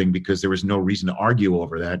having, because there was no reason to argue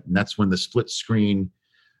over that. And that's when the split screen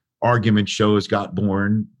argument shows got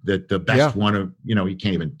born, that the best one of, you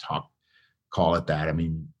can't even call it that. I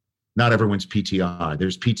mean, not everyone's PTI.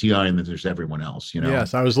 There's PTI and then there's everyone else,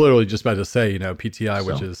 Yes, I was literally just about to say, PTI,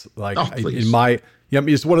 which is like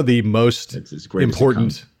it's one of the most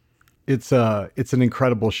important. It's an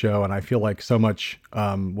incredible show, and I feel like so much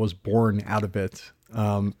was born out of it.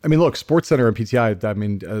 I mean, look, SportsCenter and PTI. I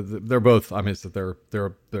mean, they're both. I mean,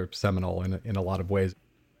 they're seminal in a lot of ways.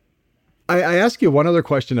 I ask you one other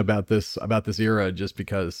question about this era, just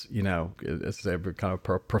because it's a kind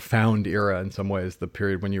of profound era in some ways. The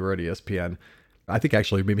period when you were at ESPN. I think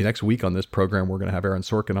actually maybe next week on this program we're going to have Aaron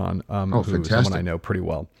Sorkin on, who's someone I know pretty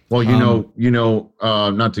well. Well,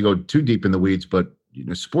 not to go too deep in the weeds, but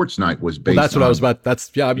Sports Night was based. Well, that's what I was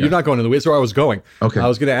about. You're not going to the weeds. Where I was going. Okay. I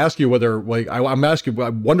was going to ask you whether, I'm asking. I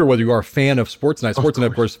wonder whether you are a fan of Sports Night. Sports Night,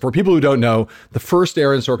 of course, for people who don't know, the first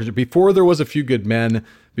Aaron Sorkin, before there was A Few Good Men,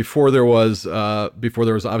 before there was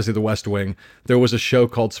obviously The West Wing, there was a show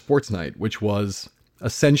called Sports Night, which was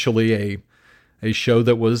essentially a show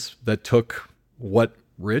that took what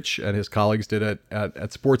Rich and his colleagues did at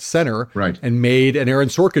SportsCenter, right, and made an Aaron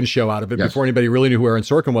Sorkin show out of it before anybody really knew who Aaron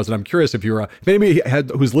Sorkin was. And I'm curious if anybody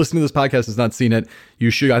who's listening to this podcast has not seen it,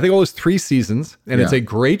 you should. I think it was 3 seasons, and it's a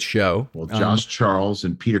great show. Well, Josh Charles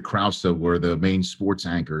and Peter Krause were the main sports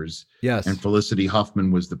anchors. Yes, and Felicity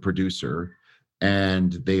Huffman was the producer,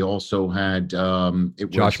 and they also had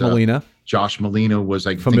Josh Molina. Josh Molina was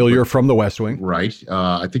familiar from The West Wing, right?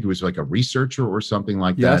 I think he was like a researcher or something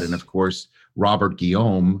like that, and of course, Robert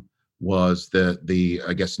Guillaume was the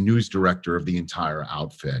I guess news director of the entire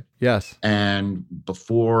outfit. Yes. And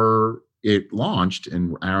before it launched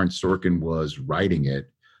and Aaron Sorkin was writing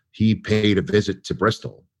it, he paid a visit to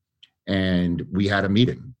Bristol, and we had a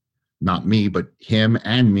meeting. Not me, but him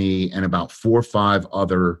and me and about 4 or 5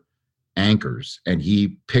 other anchors, and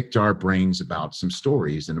he picked our brains about some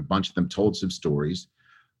stories, and a bunch of them told some stories,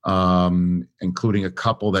 including a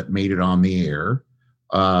couple that made it on the air.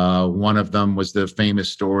 One of them was the famous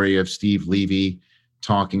story of Steve Levy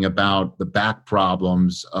talking about the back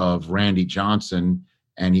problems of Randy Johnson.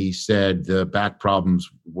 And he said the back problems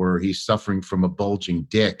were he's suffering from a bulging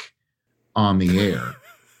dick on the air.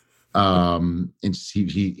 And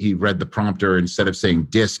he read the prompter. Instead of saying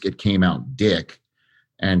disc, it came out dick.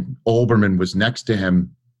 And Olbermann was next to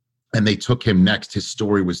him, and they took him next. His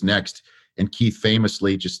story was next. And Keith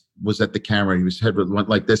famously just was at the camera. His head went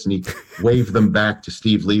like this, and he waved them back to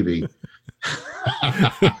Steve Levy.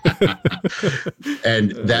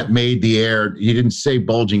 And that made the air. He didn't say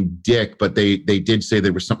bulging dick, but they did say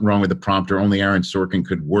there was something wrong with the prompter. Only Aaron Sorkin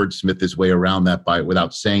could wordsmith his way around that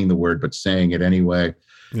without saying the word, but saying it anyway.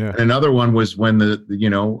 Yeah. And another one was when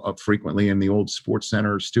frequently in the old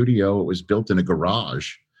SportsCenter studio, it was built in a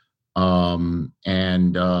garage. And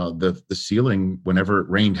the ceiling, whenever it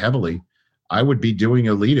rained heavily, I would be doing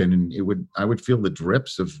a lead-in, and I would feel the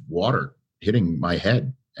drips of water hitting my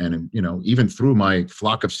head, and even through my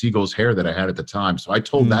flock of seagulls hair that I had at the time. So I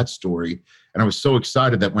told that story, and I was so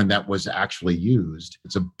excited that when that was actually used,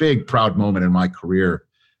 it's a big, proud moment in my career,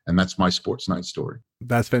 and that's my Sports Night story.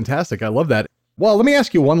 That's fantastic. I love that. Well, let me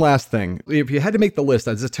ask you one last thing. If you had to make the list,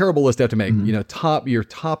 it's a terrible list to have to make. Your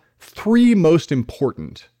top 3 most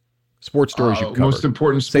important sports stories you covered. Most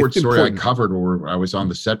important sports story I covered, or I was on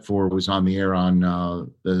the set for, was on the air on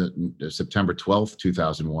the September 12th,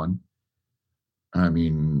 2001. I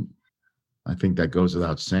mean, I think that goes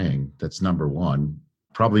without saying. That's number 1.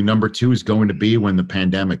 Probably number 2 is going to be when the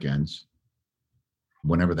pandemic ends,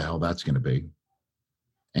 whenever the hell that's going to be.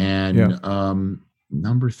 And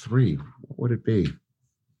number 3, what would it be?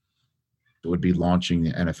 It would be launching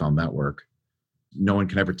the NFL Network. No one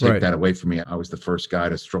can ever take that away from me. I was the first guy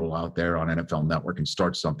to stroll out there on NFL Network and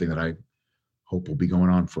start something that I hope will be going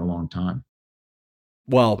on for a long time.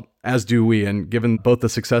 Well, as do we. And given both the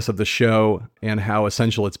success of the show and how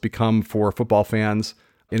essential it's become for football fans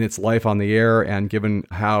in its life on the air, and given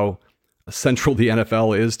how central the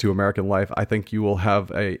NFL is to American life, I think you will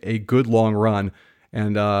have a good long run.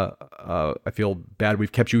 And I feel bad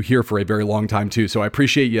we've kept you here for a very long time, too. So I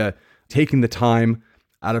appreciate you taking the time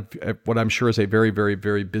out of what I'm sure is a very, very,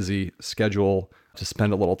 very busy schedule to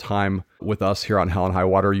spend a little time with us here on Hell and High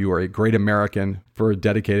Water. You are a great American for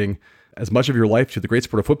dedicating as much of your life to the great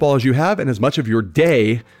sport of football as you have, and as much of your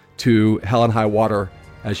day to Hell and High Water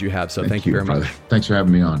as you have. So thank you very much. Thanks for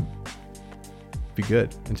having me on. Be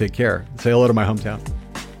good and take care. Say hello to my hometown.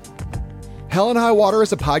 Hell and High Water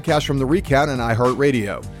is a podcast from The Recount and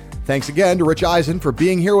iHeartRadio. Thanks again to Rich Eisen for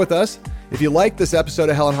being here with us. If you like this episode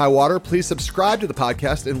of Hell and High Water, please subscribe to the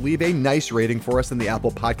podcast and leave a nice rating for us in the Apple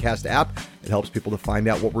Podcast app. It helps people to find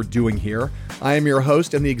out what we're doing here. I am your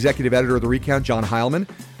host and the executive editor of The Recount, John Heilman.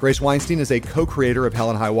 Grace Weinstein is a co-creator of Hell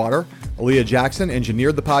and High Water. Aaliyah Jackson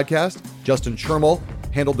engineered the podcast. Justin Chermel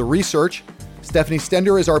handled the research. Stephanie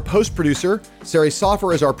Stender is our post-producer. Sari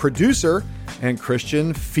Soffer is our producer. And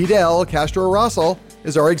Christian Fidel Castro Russell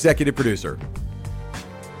is our executive producer.